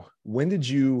 So when did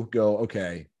you go,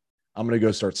 okay, I'm going to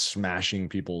go start smashing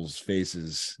people's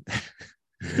faces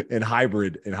in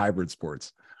hybrid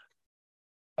sports?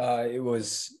 It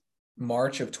was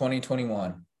March of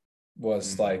 2021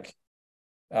 was like,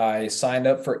 I signed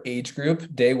up for age group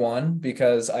day one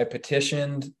because I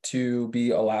petitioned to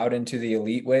be allowed into the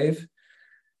elite wave.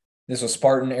 This was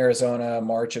Spartan, Arizona,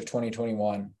 March of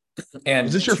 2021. And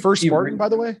was this your first Spartan, by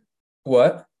the way?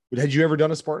 What? Had you ever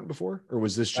done a Spartan before, or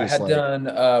was this just? I had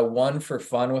done one for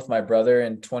fun with my brother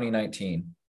in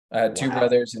 2019. I had 2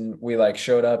 brothers, and we like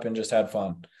showed up and just had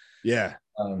fun. Yeah.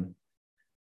 So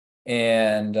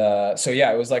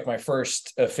yeah, it was like my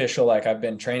first official, like, I've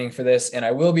been training for this. And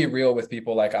I will be real with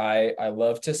people. Like, I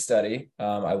love to study.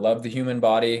 I love the human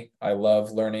body. I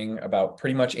love learning about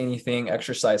pretty much anything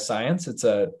exercise science. It's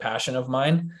a passion of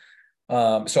mine.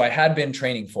 So I had been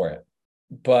training for it,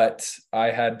 but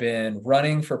I had been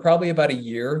running for probably about a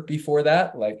year before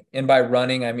that. Like, and by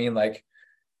running, I mean like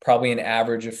probably an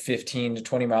average of 15 to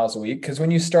 20 miles a week. Because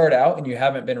when you start out and you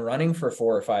haven't been running for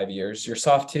 4 or 5 years, your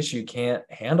soft tissue can't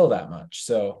handle that much.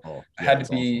 So Oh, I yeah, it's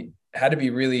awful. had to be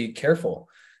really careful.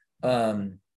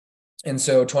 Um, and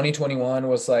so 2021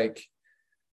 was like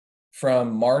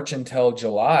from March until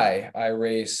July, I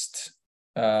raced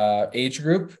age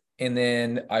group, and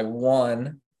then I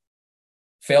won.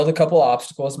 Failed a couple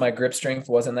obstacles. My grip strength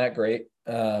wasn't that great.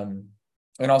 And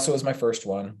also it was my first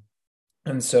one.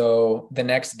 And so the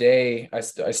next day, I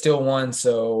still won.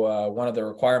 So one of the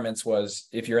requirements was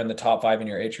if you're in the top 5 in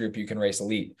your age group, you can race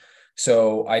elite.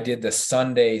 So I did the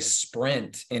Sunday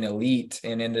sprint in elite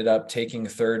and ended up taking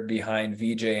third behind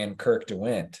VJ and Kirk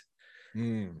DeWint.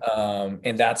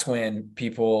 And that's when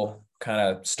people kind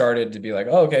of started to be like,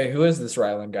 oh, okay, who is this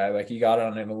Rylan guy? Like, he got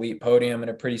on an elite podium in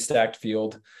a pretty stacked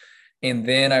field. And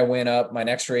then I went up. My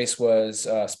next race was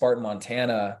Spartan,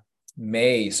 Montana,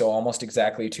 May. So almost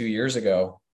exactly 2 years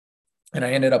ago. And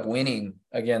I ended up winning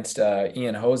against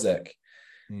Ian Hozek.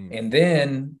 And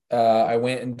then I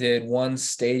went and did one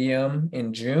stadium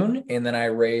in June. And then I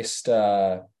raced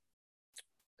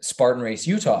Spartan Race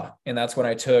Utah. And that's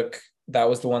when that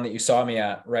was the one that you saw me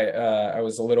at, right? I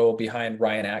was a little behind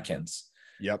Ryan Atkins.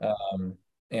 Yep.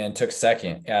 And took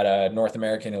second at a North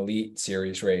American Elite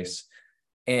Series race.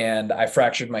 And I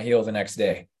fractured my heel the next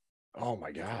day. Oh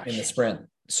my gosh. In the sprint.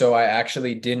 So I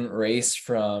actually didn't race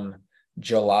from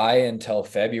July until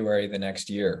February the next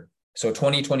year. So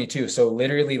 2022. So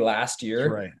literally last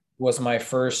year was my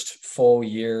first full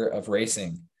year of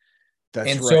racing.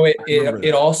 That's and right. so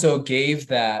it also gave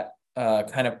that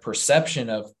kind of perception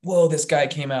of, whoa, this guy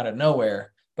came out of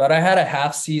nowhere. But I had a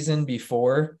half season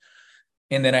before,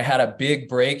 and then I had a big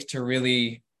break to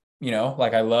really,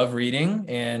 like, I love reading.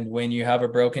 And when you have a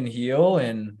broken heel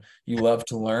and you love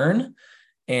to learn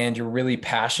and you're really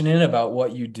passionate about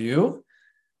what you do,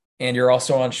 and you're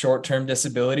also on short-term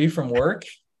disability from work,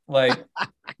 like,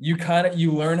 you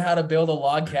learn how to build a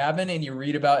log cabin and you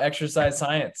read about exercise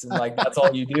science, and like, that's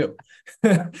all you do.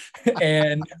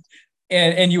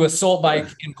 and you assault bike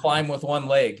and climb with one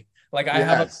leg. Like, I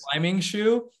have a climbing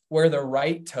shoe where the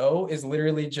right toe is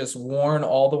literally just worn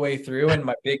all the way through and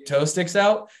my big toe sticks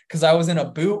out because I was in a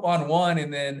boot on one,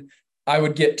 and then I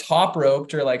would get top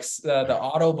roped or like the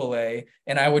auto belay,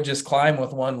 and I would just climb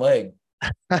with one leg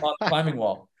on the climbing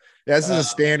wall. Yeah, this is a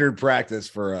standard practice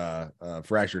for a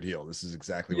fractured heel. This is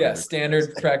exactly what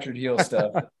standard fractured heel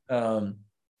stuff. And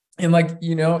like,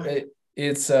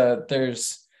 it's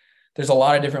there's a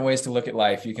lot of different ways to look at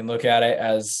life. You can look at it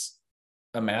as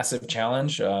a massive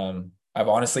challenge. I've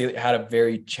honestly had a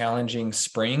very challenging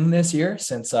spring this year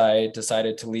since I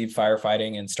decided to leave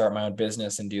firefighting and start my own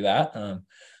business and do that.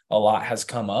 A lot has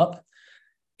come up,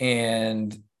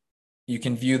 and you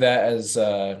can view that as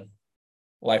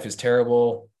life is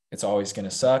terrible. It's always going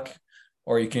to suck.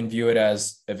 Or you can view it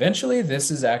as eventually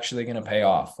this is actually going to pay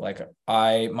off. Like,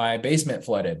 my basement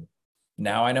flooded.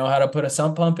 Now I know how to put a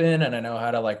sump pump in, and I know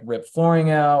how to like rip flooring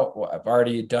out. I've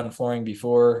already done flooring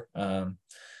before.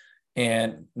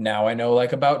 And now I know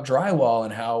like about drywall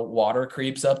and how water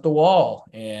creeps up the wall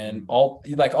and all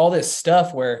this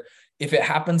stuff where if it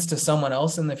happens to someone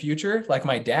else in the future, like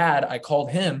my dad, I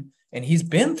called him and he's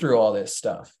been through all this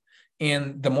stuff.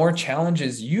 And the more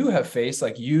challenges you have faced,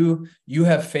 like you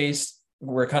have faced,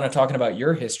 we're kind of talking about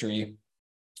your history.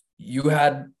 You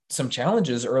had some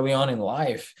challenges early on in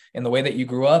life and the way that you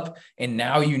grew up. And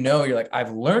now, you're like,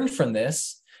 I've learned from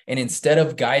this. And instead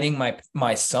of guiding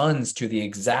my sons to the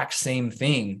exact same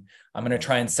thing, I'm going to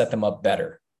try and set them up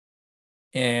better.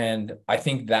 And I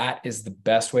think that is the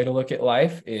best way to look at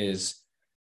life. Is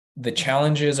the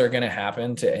challenges are going to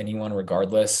happen to anyone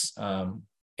regardless.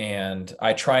 And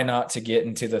I try not to get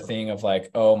into the thing of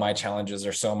like, oh, my challenges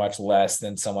are so much less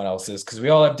than someone else's, because we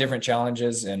all have different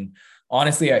challenges. And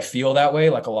honestly, I feel that way.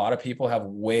 Like, a lot of people have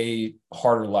way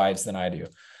harder lives than I do.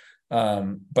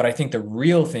 But I think the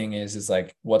real thing is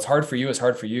like, what's hard for you is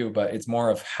hard for you, but it's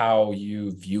more of how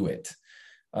you view it.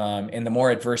 And the more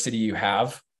adversity you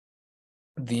have,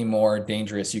 the more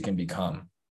dangerous you can become.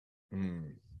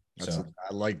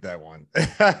 I like that one.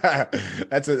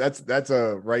 that's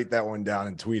a write that one down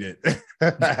and tweet it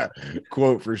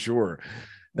quote for sure.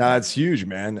 No, that's huge,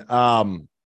 man.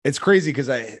 It's crazy because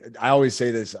I always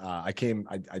say this. I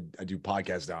do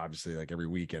podcasts now, obviously, like every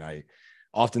week, and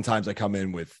oftentimes I come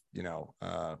in with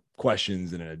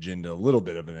questions and an agenda, a little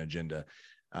bit of an agenda,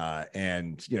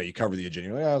 and you cover the agenda.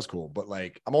 You're like, oh, that was cool, but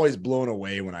like, I'm always blown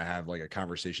away when I have like a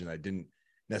conversation that I didn't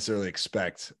necessarily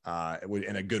expect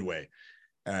in a good way.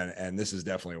 and this is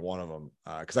definitely one of them.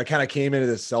 Because I kind of came into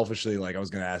this selfishly, like I was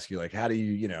going to ask you, like, how do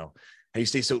you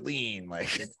stay so lean,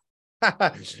 like,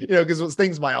 because those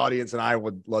things my audience and I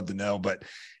would love to know, but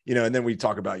and then we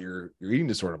talk about your eating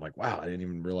disorder. I'm like, wow, I didn't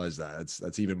even realize that.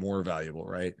 That's even more valuable,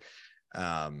 right?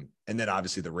 And then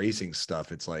obviously the racing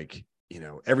stuff. It's like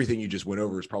everything you just went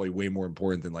over is probably way more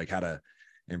important than like how to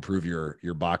improve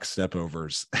your box step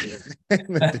overs.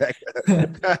 I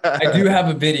do have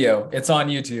a video. It's on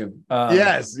YouTube.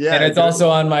 Yes. Yeah. And it's also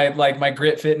on my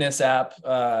Grit Fitness app.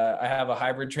 I have a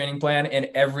hybrid training plan, and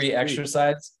every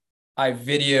exercise I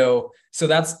video. So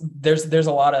there's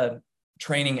a lot of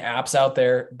training apps out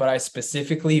there, but I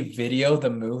specifically video the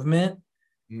movement.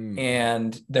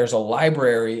 And there's a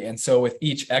library. And so with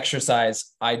each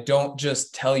exercise, I don't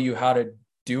just tell you how to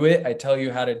do it. I tell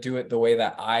you how to do it the way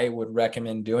that I would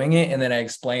recommend doing it. And then I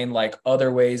explain like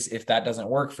other ways if that doesn't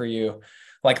work for you.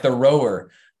 Like the rower,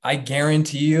 I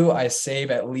guarantee you I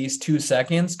save at least 2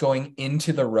 seconds going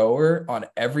into the rower on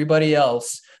everybody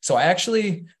else. So I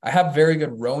have very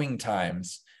good rowing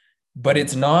times, but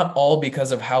it's not all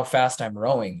because of how fast I'm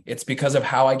rowing. It's because of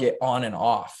how I get on and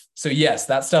off. So yes,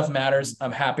 that stuff matters.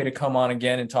 I'm happy to come on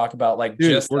again and talk about like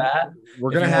that. We're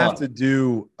going to have to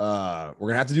do,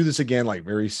 this again, like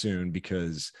very soon,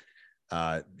 because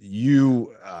I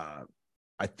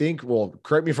think, well,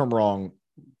 correct me if I'm wrong.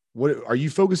 What are you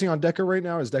focusing on DECA right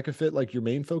now? Is DECA Fit like your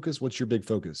main focus? What's your big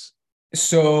focus?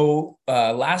 So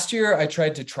last year I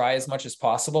tried to try as much as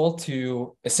possible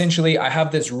to essentially, I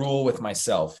have this rule with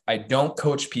myself. I don't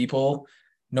coach people,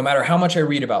 no matter how much I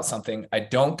read about something. I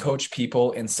don't coach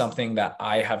people in something that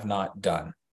I have not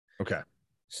done. Okay.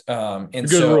 And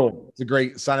it's a good rule. It's a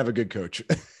great sign of a good coach.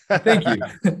 Thank you.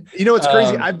 It's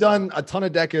crazy. I've done a ton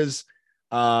of DECAs.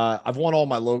 I've won all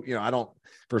my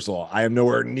first of all, I am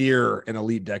nowhere near an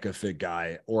elite DECA Fit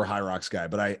guy or High Rocks guy,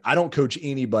 but I don't coach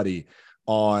anybody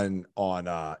on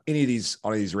any of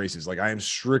these races. Like I am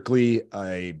strictly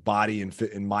a body and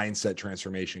fit and mindset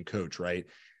transformation coach, right?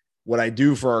 What I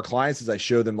do for our clients is I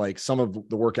show them like some of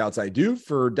the workouts I do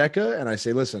for DECA. And I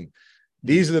say, listen,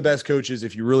 these are the best coaches.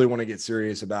 If you really want to get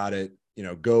serious about it,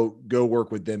 go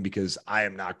work with them, because I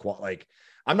am not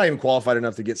I'm not even qualified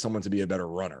enough to get someone to be a better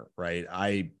runner. Right.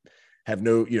 I have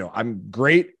no, I'm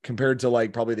great compared to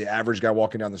like probably the average guy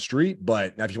walking down the street.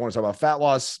 But now if you want to talk about fat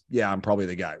loss, yeah, I'm probably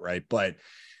the guy. Right. But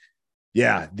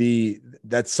yeah,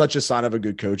 that's such a sign of a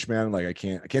good coach, man. Like I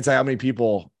can't say how many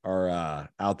people are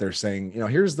out there saying,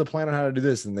 here's the plan on how to do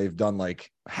this, and they've done like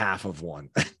half of one.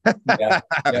 Yeah.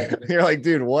 You're like,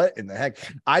 dude, what in the heck?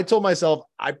 I told myself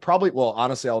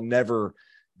honestly, I'll never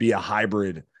be a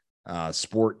hybrid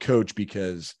sport coach,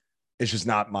 because it's just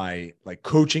not my like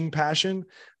coaching passion.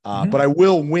 But I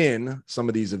will win some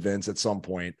of these events at some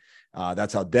point.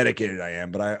 That's how dedicated I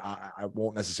am, but I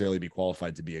won't necessarily be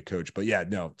qualified to be a coach. But yeah,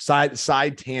 no,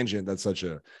 side tangent. That's such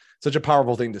a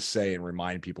powerful thing to say and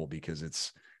remind people, because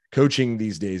it's coaching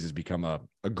these days has become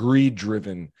a greed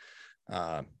driven,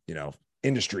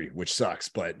 industry, which sucks,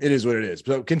 but it is what it is.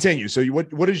 So continue. So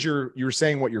what is you were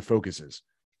saying what your focus is?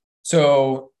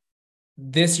 So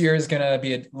this year is going to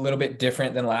be a little bit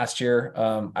different than last year.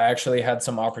 I actually had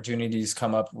some opportunities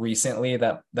come up recently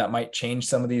that might change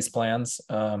some of these plans.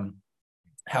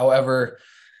 However,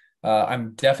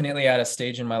 I'm definitely at a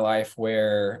stage in my life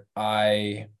where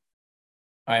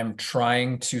I'm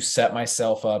trying to set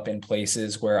myself up in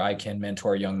places where I can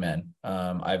mentor young men.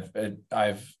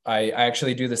 I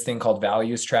actually do this thing called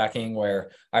values tracking,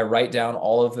 where I write down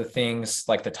all of the things,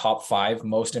 like the top 5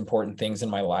 most important things in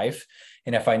my life.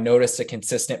 And if I notice a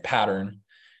consistent pattern,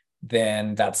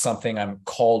 then that's something I'm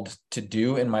called to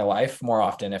do in my life more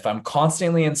often. If I'm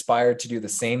constantly inspired to do the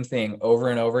same thing over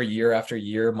and over, year after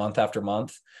year, month after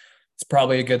month, it's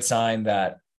probably a good sign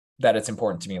that it's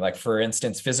important to me. Like for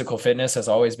instance, physical fitness has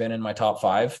always been in my top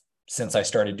 5 since I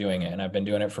started doing it. And I've been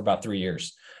doing it for about 3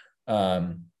 years.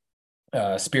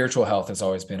 Spiritual health has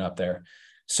always been up there.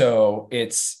 So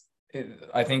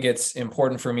I think it's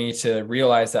important for me to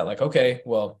realize that, like, okay,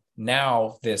 well,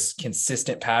 now this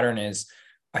consistent pattern is,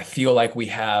 I feel like we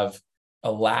have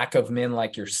a lack of men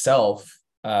like yourself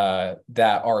that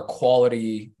are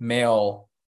quality male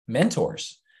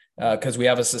mentors, because we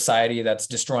have a society that's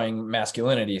destroying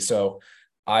masculinity. So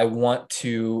I want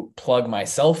to plug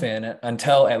myself in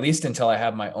until I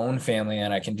have my own family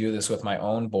and I can do this with my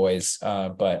own boys.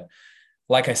 But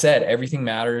like I said, everything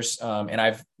matters. And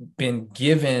I've been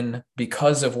given,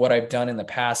 because of what I've done in the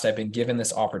past, I've been given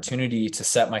this opportunity to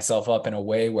set myself up in a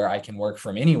way where I can work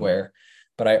from anywhere.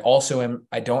 But I also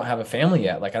I don't have a family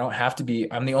yet. Like I don't have to be,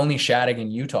 I'm the only Schadegg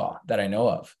in Utah that I know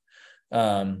of.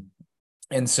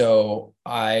 And so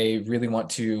I really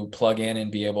want to plug in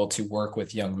and be able to work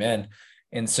with young men.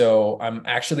 And so I'm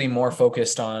actually more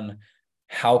focused on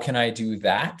how can I do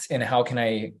that and how can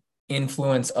I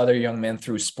influence other young men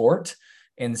through sport.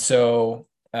 And so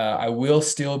I will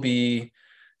still be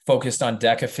focused on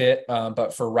DecaFit,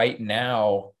 but for right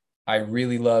now, I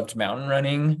really loved mountain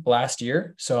running last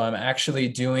year. So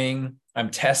I'm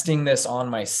testing this on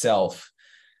myself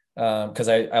because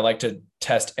I like to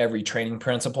test every training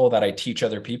principle that I teach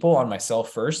other people on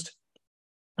myself first.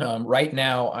 Right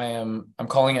now, I'm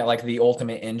calling it like the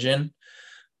ultimate engine,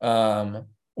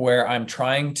 where I'm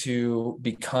trying to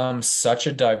become such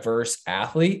a diverse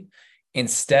athlete.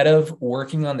 Instead of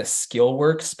working on the skill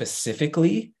work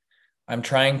specifically, I'm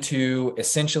trying to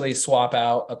essentially swap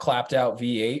out a clapped out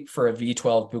V8 for a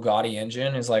V12 Bugatti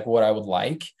engine is like what I would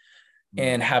like,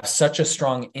 and have such a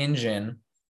strong engine.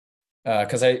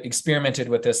 Because I experimented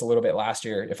with this a little bit last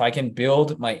year. If I can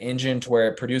build my engine to where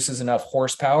it produces enough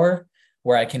horsepower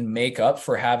where I can make up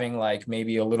for having like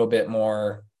maybe a little bit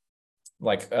more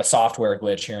like a software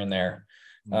glitch here and there.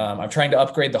 I'm trying to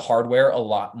upgrade the hardware a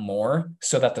lot more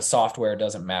so that the software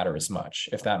doesn't matter as much,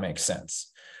 if that makes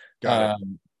sense. Got it.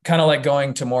 Kind of like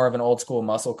going to more of an old school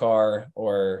muscle car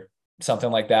or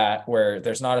something like that, where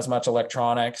there's not as much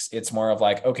electronics. It's more of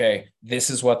like, okay, this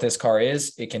is what this car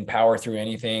is. It can power through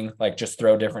anything, like just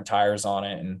throw different tires on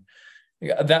it. And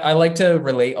that I like to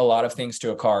relate a lot of things to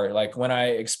a car. Like when I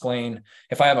explain,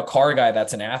 if I have a car guy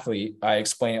that's an athlete, I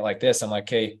explain it like this. I'm like,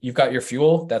 hey, you've got your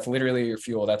fuel. That's literally your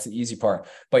fuel. That's the easy part.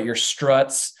 But your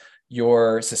struts,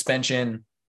 your suspension,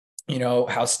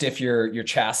 how stiff your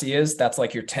chassis is, that's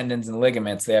like your tendons and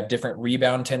ligaments. They have different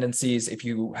rebound tendencies. If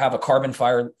you have a carbon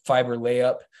fiber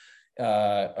layup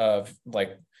of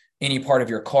like any part of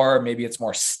your car, maybe it's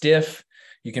more stiff.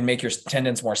 You can make your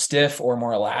tendons more stiff or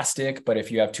more elastic, but if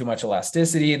you have too much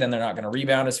elasticity, then they're not going to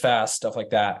rebound as fast, stuff like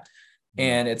that.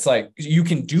 And it's like you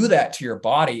can do that to your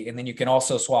body, and then you can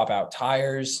also swap out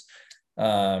tires,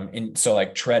 and so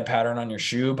like tread pattern on your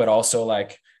shoe, but also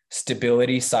like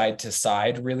stability side to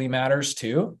side really matters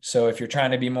too. So if you're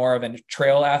trying to be more of a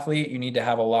trail athlete, you need to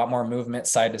have a lot more movement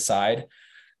side to side.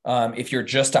 If you're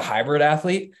just a hybrid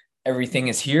athlete, everything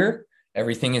is here, and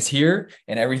everything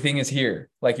is here.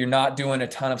 Like you're not doing a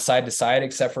ton of side to side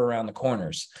except for around the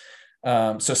corners.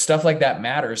 So stuff like that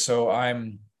matters. So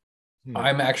I'm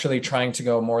actually trying to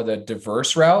go more the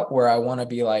diverse route where I want to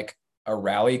be like a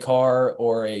rally car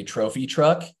or a trophy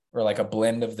truck or like a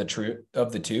blend of the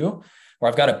two, where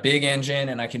I've got a big engine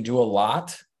and I can do a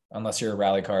lot. Unless you're a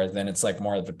rally car, then it's like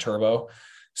more of a turbo.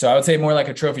 So I would say more like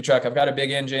a trophy truck. I've got a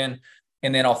big engine,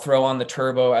 and then I'll throw on the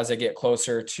turbo as I get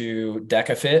closer to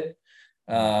DecaFit,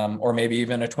 or maybe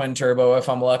even a twin turbo if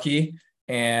I'm lucky.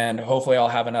 And hopefully I'll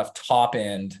have enough top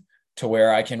end to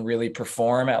where I can really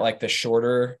perform at like the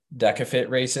shorter DecaFit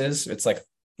races. It's like,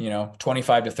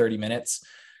 25 to 30 minutes.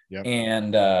 Yep.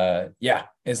 And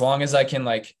as long as I can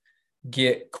like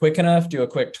get quick enough, do a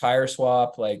quick tire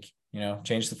swap, like,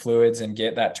 change the fluids and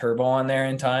get that turbo on there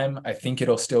in time, I think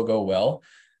it'll still go well.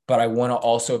 But I want to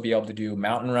also be able to do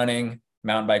mountain running,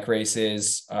 mountain bike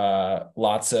races,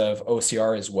 lots of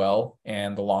OCR as well,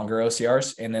 and the longer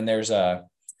OCRs. And then there's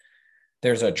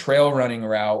a trail running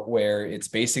route where it's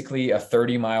basically a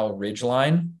 30-mile ridge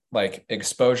line, like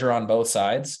exposure on both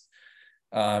sides.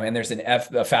 And there's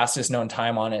the fastest known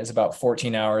time on it is about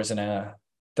 14 hours and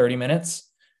 30 minutes.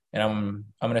 And I'm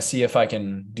going to see if I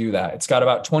can do that. It's got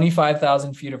about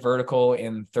 25,000 feet of vertical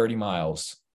in 30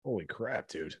 miles. Holy crap,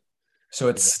 dude. So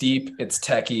it's steep, it's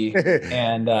techie,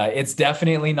 and it's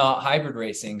definitely not hybrid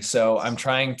racing. So I'm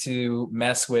trying to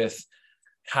mess with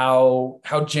how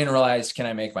generalized can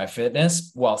I make my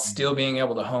fitness while still being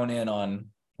able to hone in on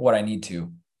what I need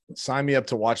to. Sign me up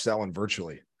to watch that one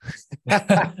virtually.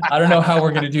 I don't know how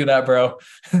we're going to do that, bro.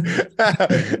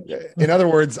 In other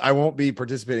words, I won't be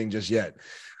participating just yet.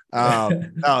 Have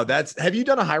you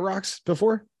done a High Rocks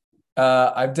before?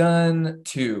 I've done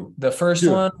two. The first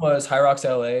one was High Rocks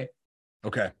LA.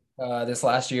 Okay. This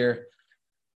last year.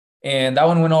 And that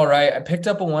one went all right. I picked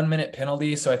up a 1-minute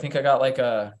penalty. So I think I got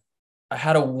I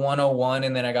had a 101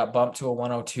 and then I got bumped to a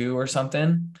 102 or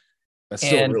something. That's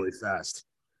still really fast.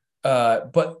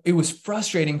 But it was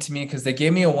frustrating to me because they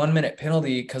gave me a 1-minute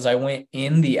penalty because I went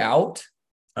in the out.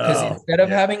 Because instead of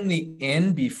having the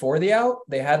in before the out,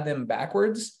 they had them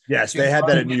backwards. Yes, they had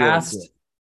that in New York.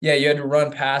 Yeah, you had to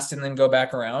run past and then go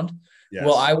back around. Yes.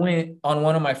 Well, I went on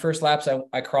one of my first laps.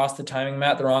 I crossed the timing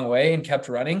mat the wrong way and kept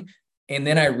running. And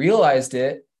then I realized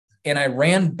it and I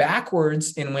ran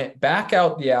backwards and went back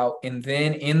out the out and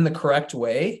then in the correct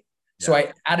way. Yeah. So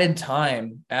I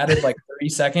added like 3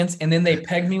 seconds, and then they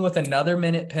pegged me with another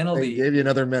minute They penalty. gave you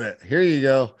another minute. Here you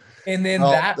go. And then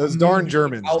Oh, that those moved darn me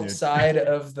Germans, dude. outside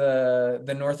of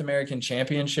the North American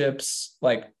Championships,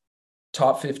 like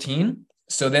top 15.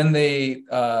 So then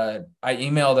I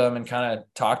emailed them and kind of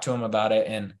talked to them about it.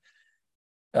 And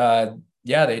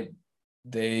yeah,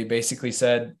 they basically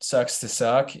said sucks to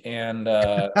suck. And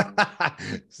like the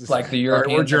All right, we're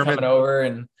Europeans are coming German.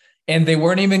 over, and they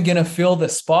weren't even going to fill the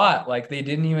spot. Like they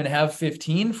didn't even have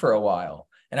 15 for a while.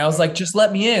 And I was like, just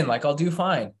let me in. Like I'll do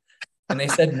fine. And they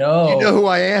said, You know no. who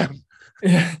I am.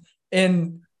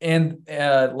 and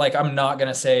like I'm not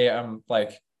gonna say I'm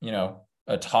like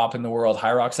a top in the world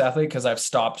high rocks athlete, because I've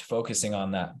stopped focusing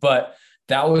on that. But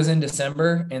that was in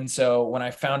December, and so when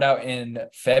I found out in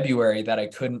February that I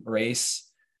couldn't race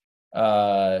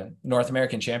North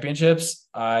American Championships,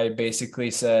 I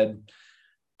basically said,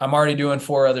 I'm already doing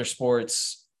 4 other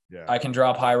sports. Yeah. I can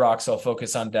drop high rocks. I'll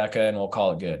focus on DECA and we'll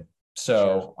call it good.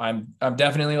 So sure. I'm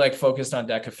definitely like focused on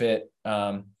DECA Fit.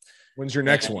 When's your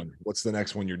next one? What's the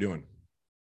next one you're doing?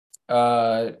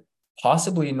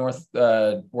 Possibly North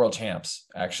World Champs,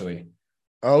 actually.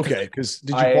 Okay, because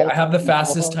I have the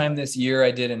fastest time this year. I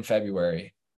did in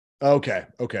February. Okay.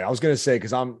 I was gonna say,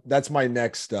 because that's my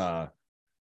next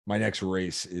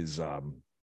race is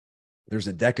there's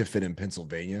a DECA Fit in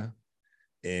Pennsylvania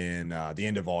in the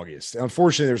end of August.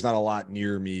 Unfortunately, there's not a lot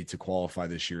near me to qualify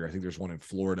this year. I think there's one in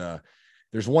Florida.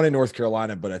 There's one in North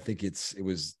Carolina, but I think it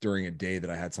was during a day that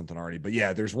I had something already. But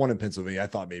yeah, there's one in Pennsylvania. I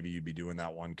thought maybe you'd be doing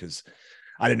that one because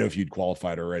I didn't know if you'd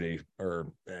qualified already,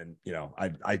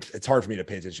 it's hard for me to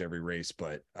pay attention to every race,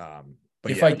 but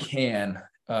if yeah. I can,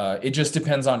 it just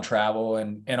depends on travel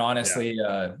and honestly,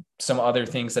 some other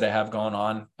things that I have going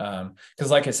on. Cause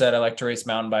like I said, I like to race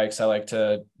mountain bikes. I like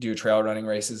to do trail running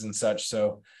races and such.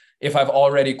 So if I've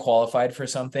already qualified for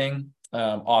something,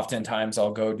 oftentimes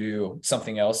I'll go do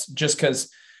something else, just because,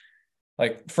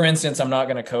 like, for instance, I'm not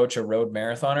going to coach a road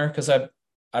marathoner because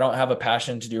I don't have a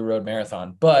passion to do road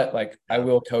marathon, but like I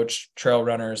will coach trail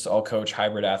runners. I'll coach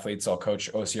hybrid athletes. I'll coach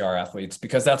OCR athletes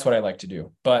because that's what I like to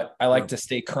do, but I like to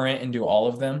stay current and do all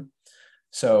of them.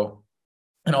 So,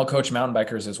 and I'll coach mountain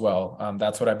bikers as well.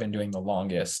 That's what I've been doing the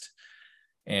longest.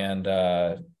 And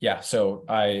so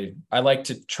I like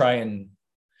to try, and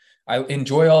I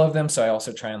enjoy all of them. So I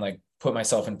also try and like put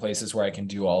myself in places where I can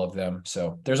do all of them.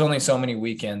 So there's only so many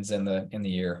weekends in the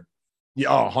year. Yeah,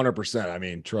 100%. I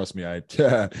mean, trust me, I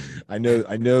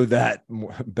know that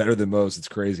better than most. It's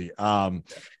crazy. We'll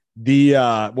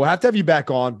have to have you back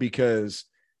on because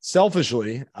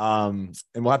selfishly, and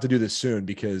we'll have to do this soon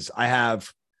because I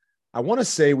want to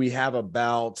say we have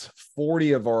about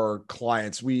 40 of our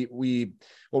clients. What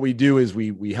we do is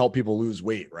we help people lose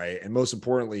weight, right? And most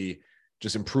importantly,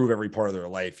 just improve every part of their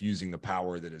life using the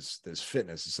power that is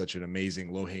fitness. Is such an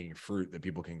amazing low-hanging fruit that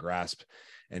people can grasp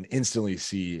and instantly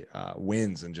see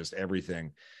wins and just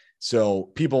everything. So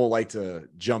people like to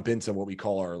jump into what we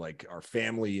call our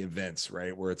family events,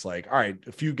 right? Where it's like, all right,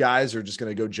 a few guys are just going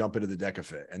to go jump into the DECA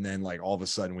Fit. And then like all of a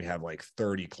sudden we have like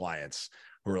 30 clients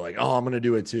who are like, oh, I'm going to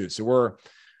do it too. So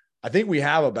I think we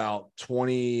have about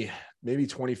 20, maybe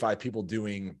 25 people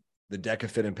doing the DECA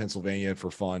Fit in Pennsylvania for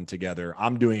fun together.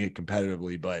 I'm doing it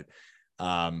competitively, but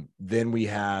then we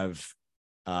have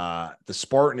the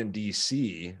Spartan in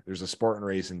DC. There's a Spartan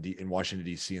race in Washington,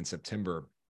 DC in September.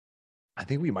 I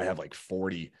think we might have like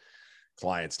 40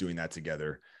 clients doing that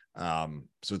together.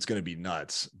 So it's going to be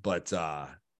nuts, but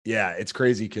yeah, it's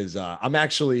crazy. Cause I'm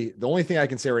actually, the only thing I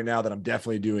can say right now that I'm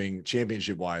definitely doing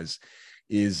championship wise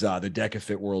is the DECA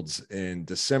Fit Worlds in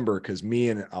December. Cause me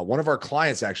and one of our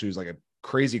clients actually was like a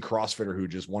crazy CrossFitter who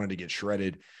just wanted to get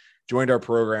shredded, joined our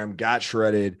program, got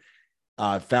shredded,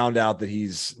 found out that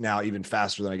he's now even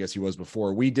faster than I guess he was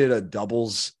before. We did a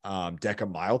doubles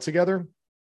DECA mile together.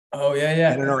 Oh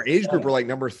yeah. And in our age group, we're like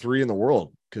number 3 in the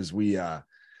world. Cause we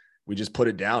just put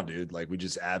it down, dude. Like we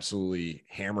just absolutely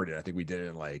hammered it. I think we did it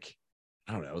in like,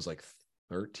 I don't know. It was like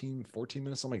 13, 14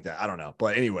 minutes, something like that. I don't know.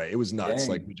 But anyway, it was nuts. Dang.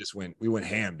 Like we went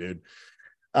ham, dude.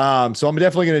 So I'm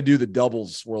definitely going to do the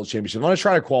doubles world championship. I'm going to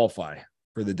try to qualify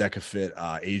for the DECA Fit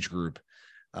age group.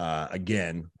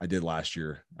 Again, I did last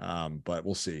year, but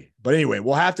we'll see. But anyway,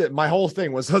 we'll have to, my whole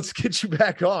thing was let's get you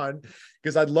back on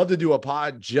because I'd love to do a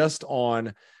pod just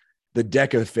on the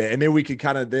DECA Fit. And maybe we could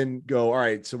kind of then go, all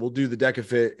right, so we'll do the DECA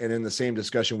Fit. And in the same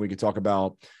discussion, we could talk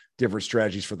about different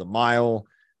strategies for the mile,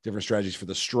 different strategies for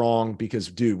the strong, because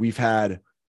dude, we've had,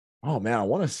 oh man, I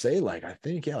want to say like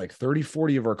 30,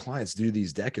 40 of our clients do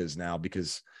these DECAs now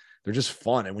because they're just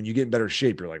fun. And when you get in better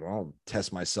shape, you're like, well, I'll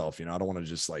test myself. I don't want to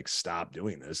just like stop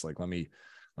doing this. Like, let me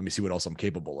let me see what else I'm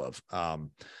capable of.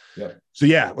 Yeah. So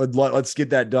yeah, let's get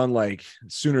that done like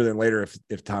sooner than later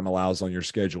if time allows on your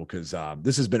schedule, because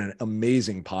this has been an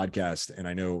amazing podcast, and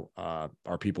I know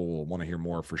our people will want to hear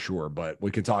more for sure. But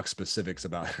we can talk specifics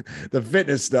about the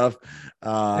fitness stuff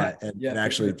and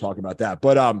actually talk about that.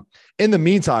 But in the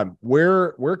meantime,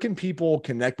 where can people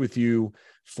connect with you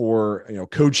for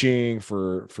coaching,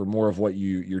 for more of what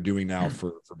you're doing now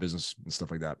for business and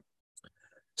stuff like that?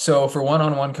 So for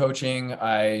one-on-one coaching,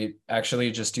 I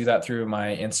actually just do that through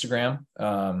my Instagram.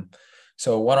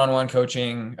 So one-on-one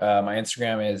coaching, my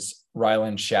Instagram is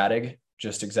Rylan Schadegg,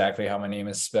 just exactly how my name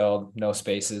is spelled, no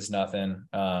spaces, nothing.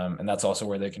 And that's also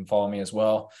where they can follow me as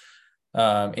well.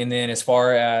 And then as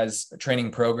far as training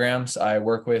programs, I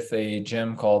work with a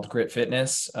gym called Grit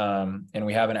Fitness. And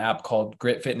we have an app called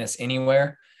Grit Fitness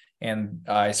Anywhere. And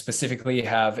I specifically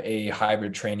have a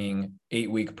hybrid training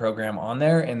 8-week program on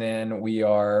there. And then we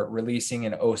are releasing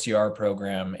an OCR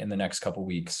program in the next couple of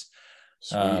weeks.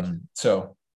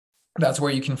 So that's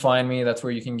where you can find me. That's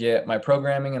where you can get my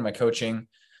programming and my coaching.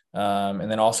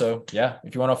 And then also,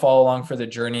 if you want to follow along for the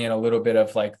journey and a little bit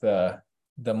of like the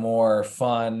more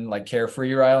fun, like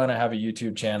carefree Rylan, I have a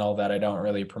YouTube channel that I don't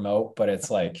really promote, but it's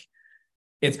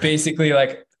basically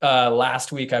like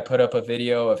last week I put up a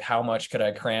video of how much could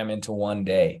I cram into one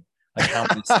day, like how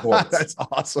many sports. That's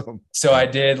awesome. So I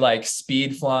did like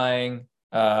speed flying,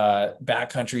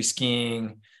 backcountry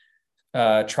skiing,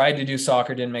 tried to do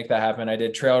soccer, didn't make that happen. I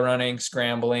did trail running,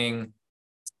 scrambling,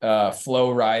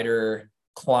 flow rider,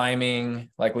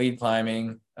 climbing, like lead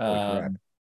climbing, and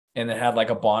then had like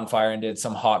a bonfire and did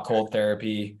some hot cold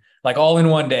therapy, like all in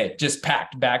one day, just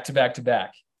packed back to back to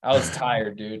back. I was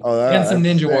tired, dude. And some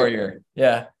Ninja Warrior.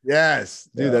 Yeah. Yes,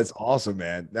 dude. That's awesome,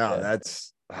 man. No,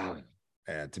 that's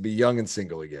man, to be young and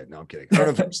single again. No, I'm kidding. I don't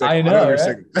know if I'm single. I know, you're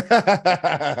right?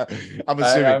 single. I'm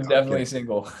assuming. I'm definitely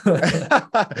single.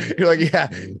 You're like, yeah,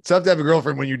 it's tough to have a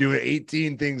girlfriend when you're doing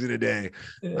 18 things in a day.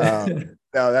 No,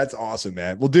 that's awesome,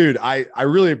 man. Well, dude, I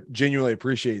really genuinely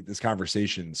appreciate this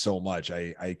conversation so much.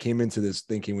 I came into this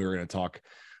thinking we were going to talk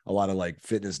a lot of like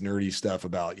fitness nerdy stuff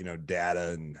about, data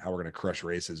and how we're going to crush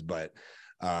races. But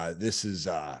this is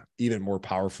even more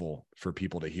powerful for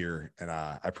people to hear. And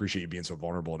I appreciate you being so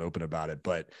vulnerable and open about it.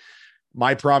 But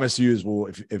my promise to you is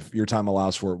if your time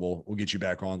allows for it, we'll get you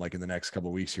back on like in the next couple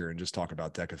of weeks here and just talk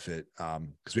about DecaFit.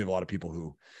 Because we have a lot of people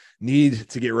who need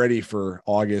to get ready for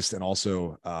August and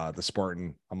also the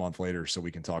Spartan a month later, so we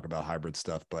can talk about hybrid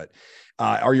stuff. But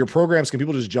are your programs, can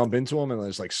people just jump into them and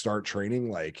just like start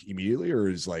training like immediately, or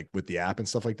is like with the app and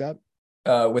stuff like that?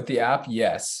 With the app,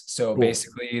 yes. So cool.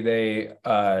 Basically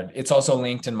it's also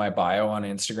linked in my bio on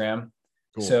Instagram.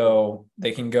 Cool. So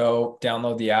they can go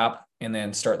download the app and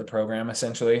then start the program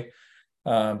essentially.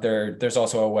 There's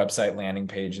also a website landing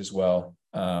page as well.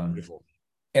 Beautiful.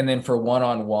 And then for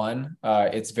one-on-one,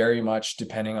 it's very much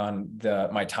depending on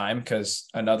my time, because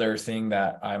another thing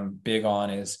that I'm big on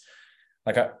is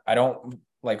like, I don't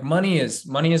like money is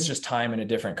just time in a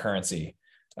different currency.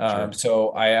 Sure. So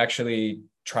I actually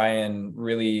try and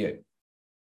really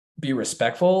be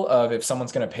respectful of, if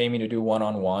someone's going to pay me to do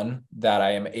one-on-one, that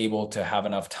I am able to have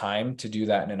enough time to do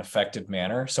that in an effective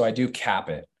manner. So I do cap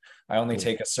it. I only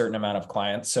take a certain amount of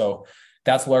clients. So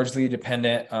that's largely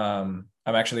dependent.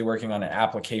 I'm actually working on an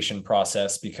application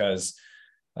process because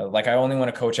like I only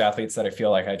want to coach athletes that I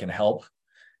feel like I can help.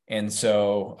 And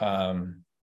so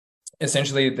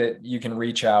essentially that you can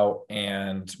reach out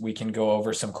and we can go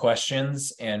over some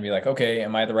questions and be like, okay,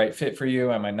 am I the right fit for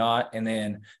you? Am I not? And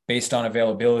then based on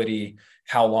availability,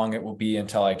 how long it will be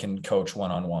until I can coach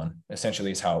one-on-one,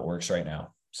 essentially is how it works right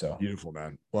now. So beautiful,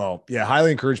 man. Well, yeah, highly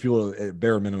encourage people to, at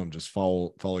bare minimum, just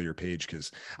follow your page,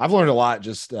 because I've learned a lot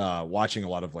just watching a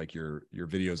lot of like your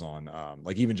videos on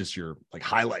like even just your like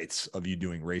highlights of you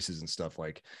doing races and stuff.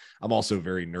 Like I'm also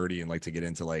very nerdy and like to get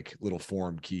into like little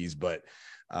form keys, but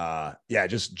yeah,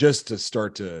 just to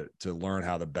start to learn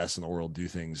how the best in the world do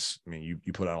things. I mean,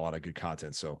 you put out a lot of good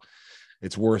content, so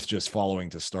it's worth just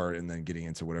following to start and then getting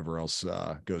into whatever else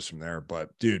goes from there. But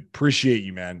dude, appreciate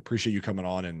you, man. Appreciate you coming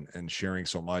on and sharing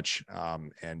so much.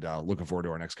 And looking forward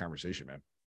to our next conversation, man.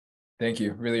 Thank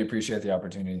you. Really appreciate the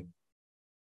opportunity.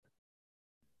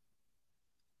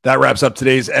 That wraps up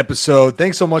today's episode.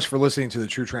 Thanks so much for listening to the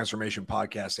True Transformation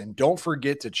Podcast. And don't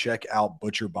forget to check out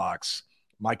ButcherBox.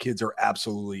 My kids are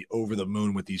absolutely over the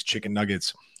moon with these chicken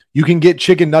nuggets. You can get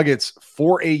chicken nuggets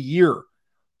for a year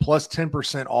plus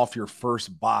 10% off your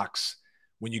first box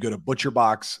when you go to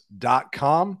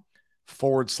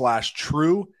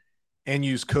butcherbox.com/true and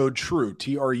use code TRUE,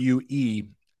 TRUE,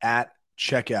 at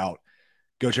checkout.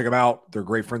 Go check them out. They're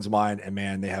great friends of mine, and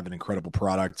man, they have an incredible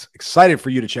product. Excited for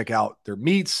you to check out their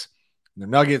meats, their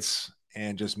nuggets,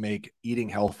 and just make eating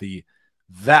healthy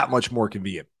that much more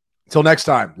convenient. Until next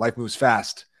time, life moves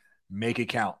fast. Make it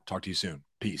count. Talk to you soon.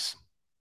 Peace.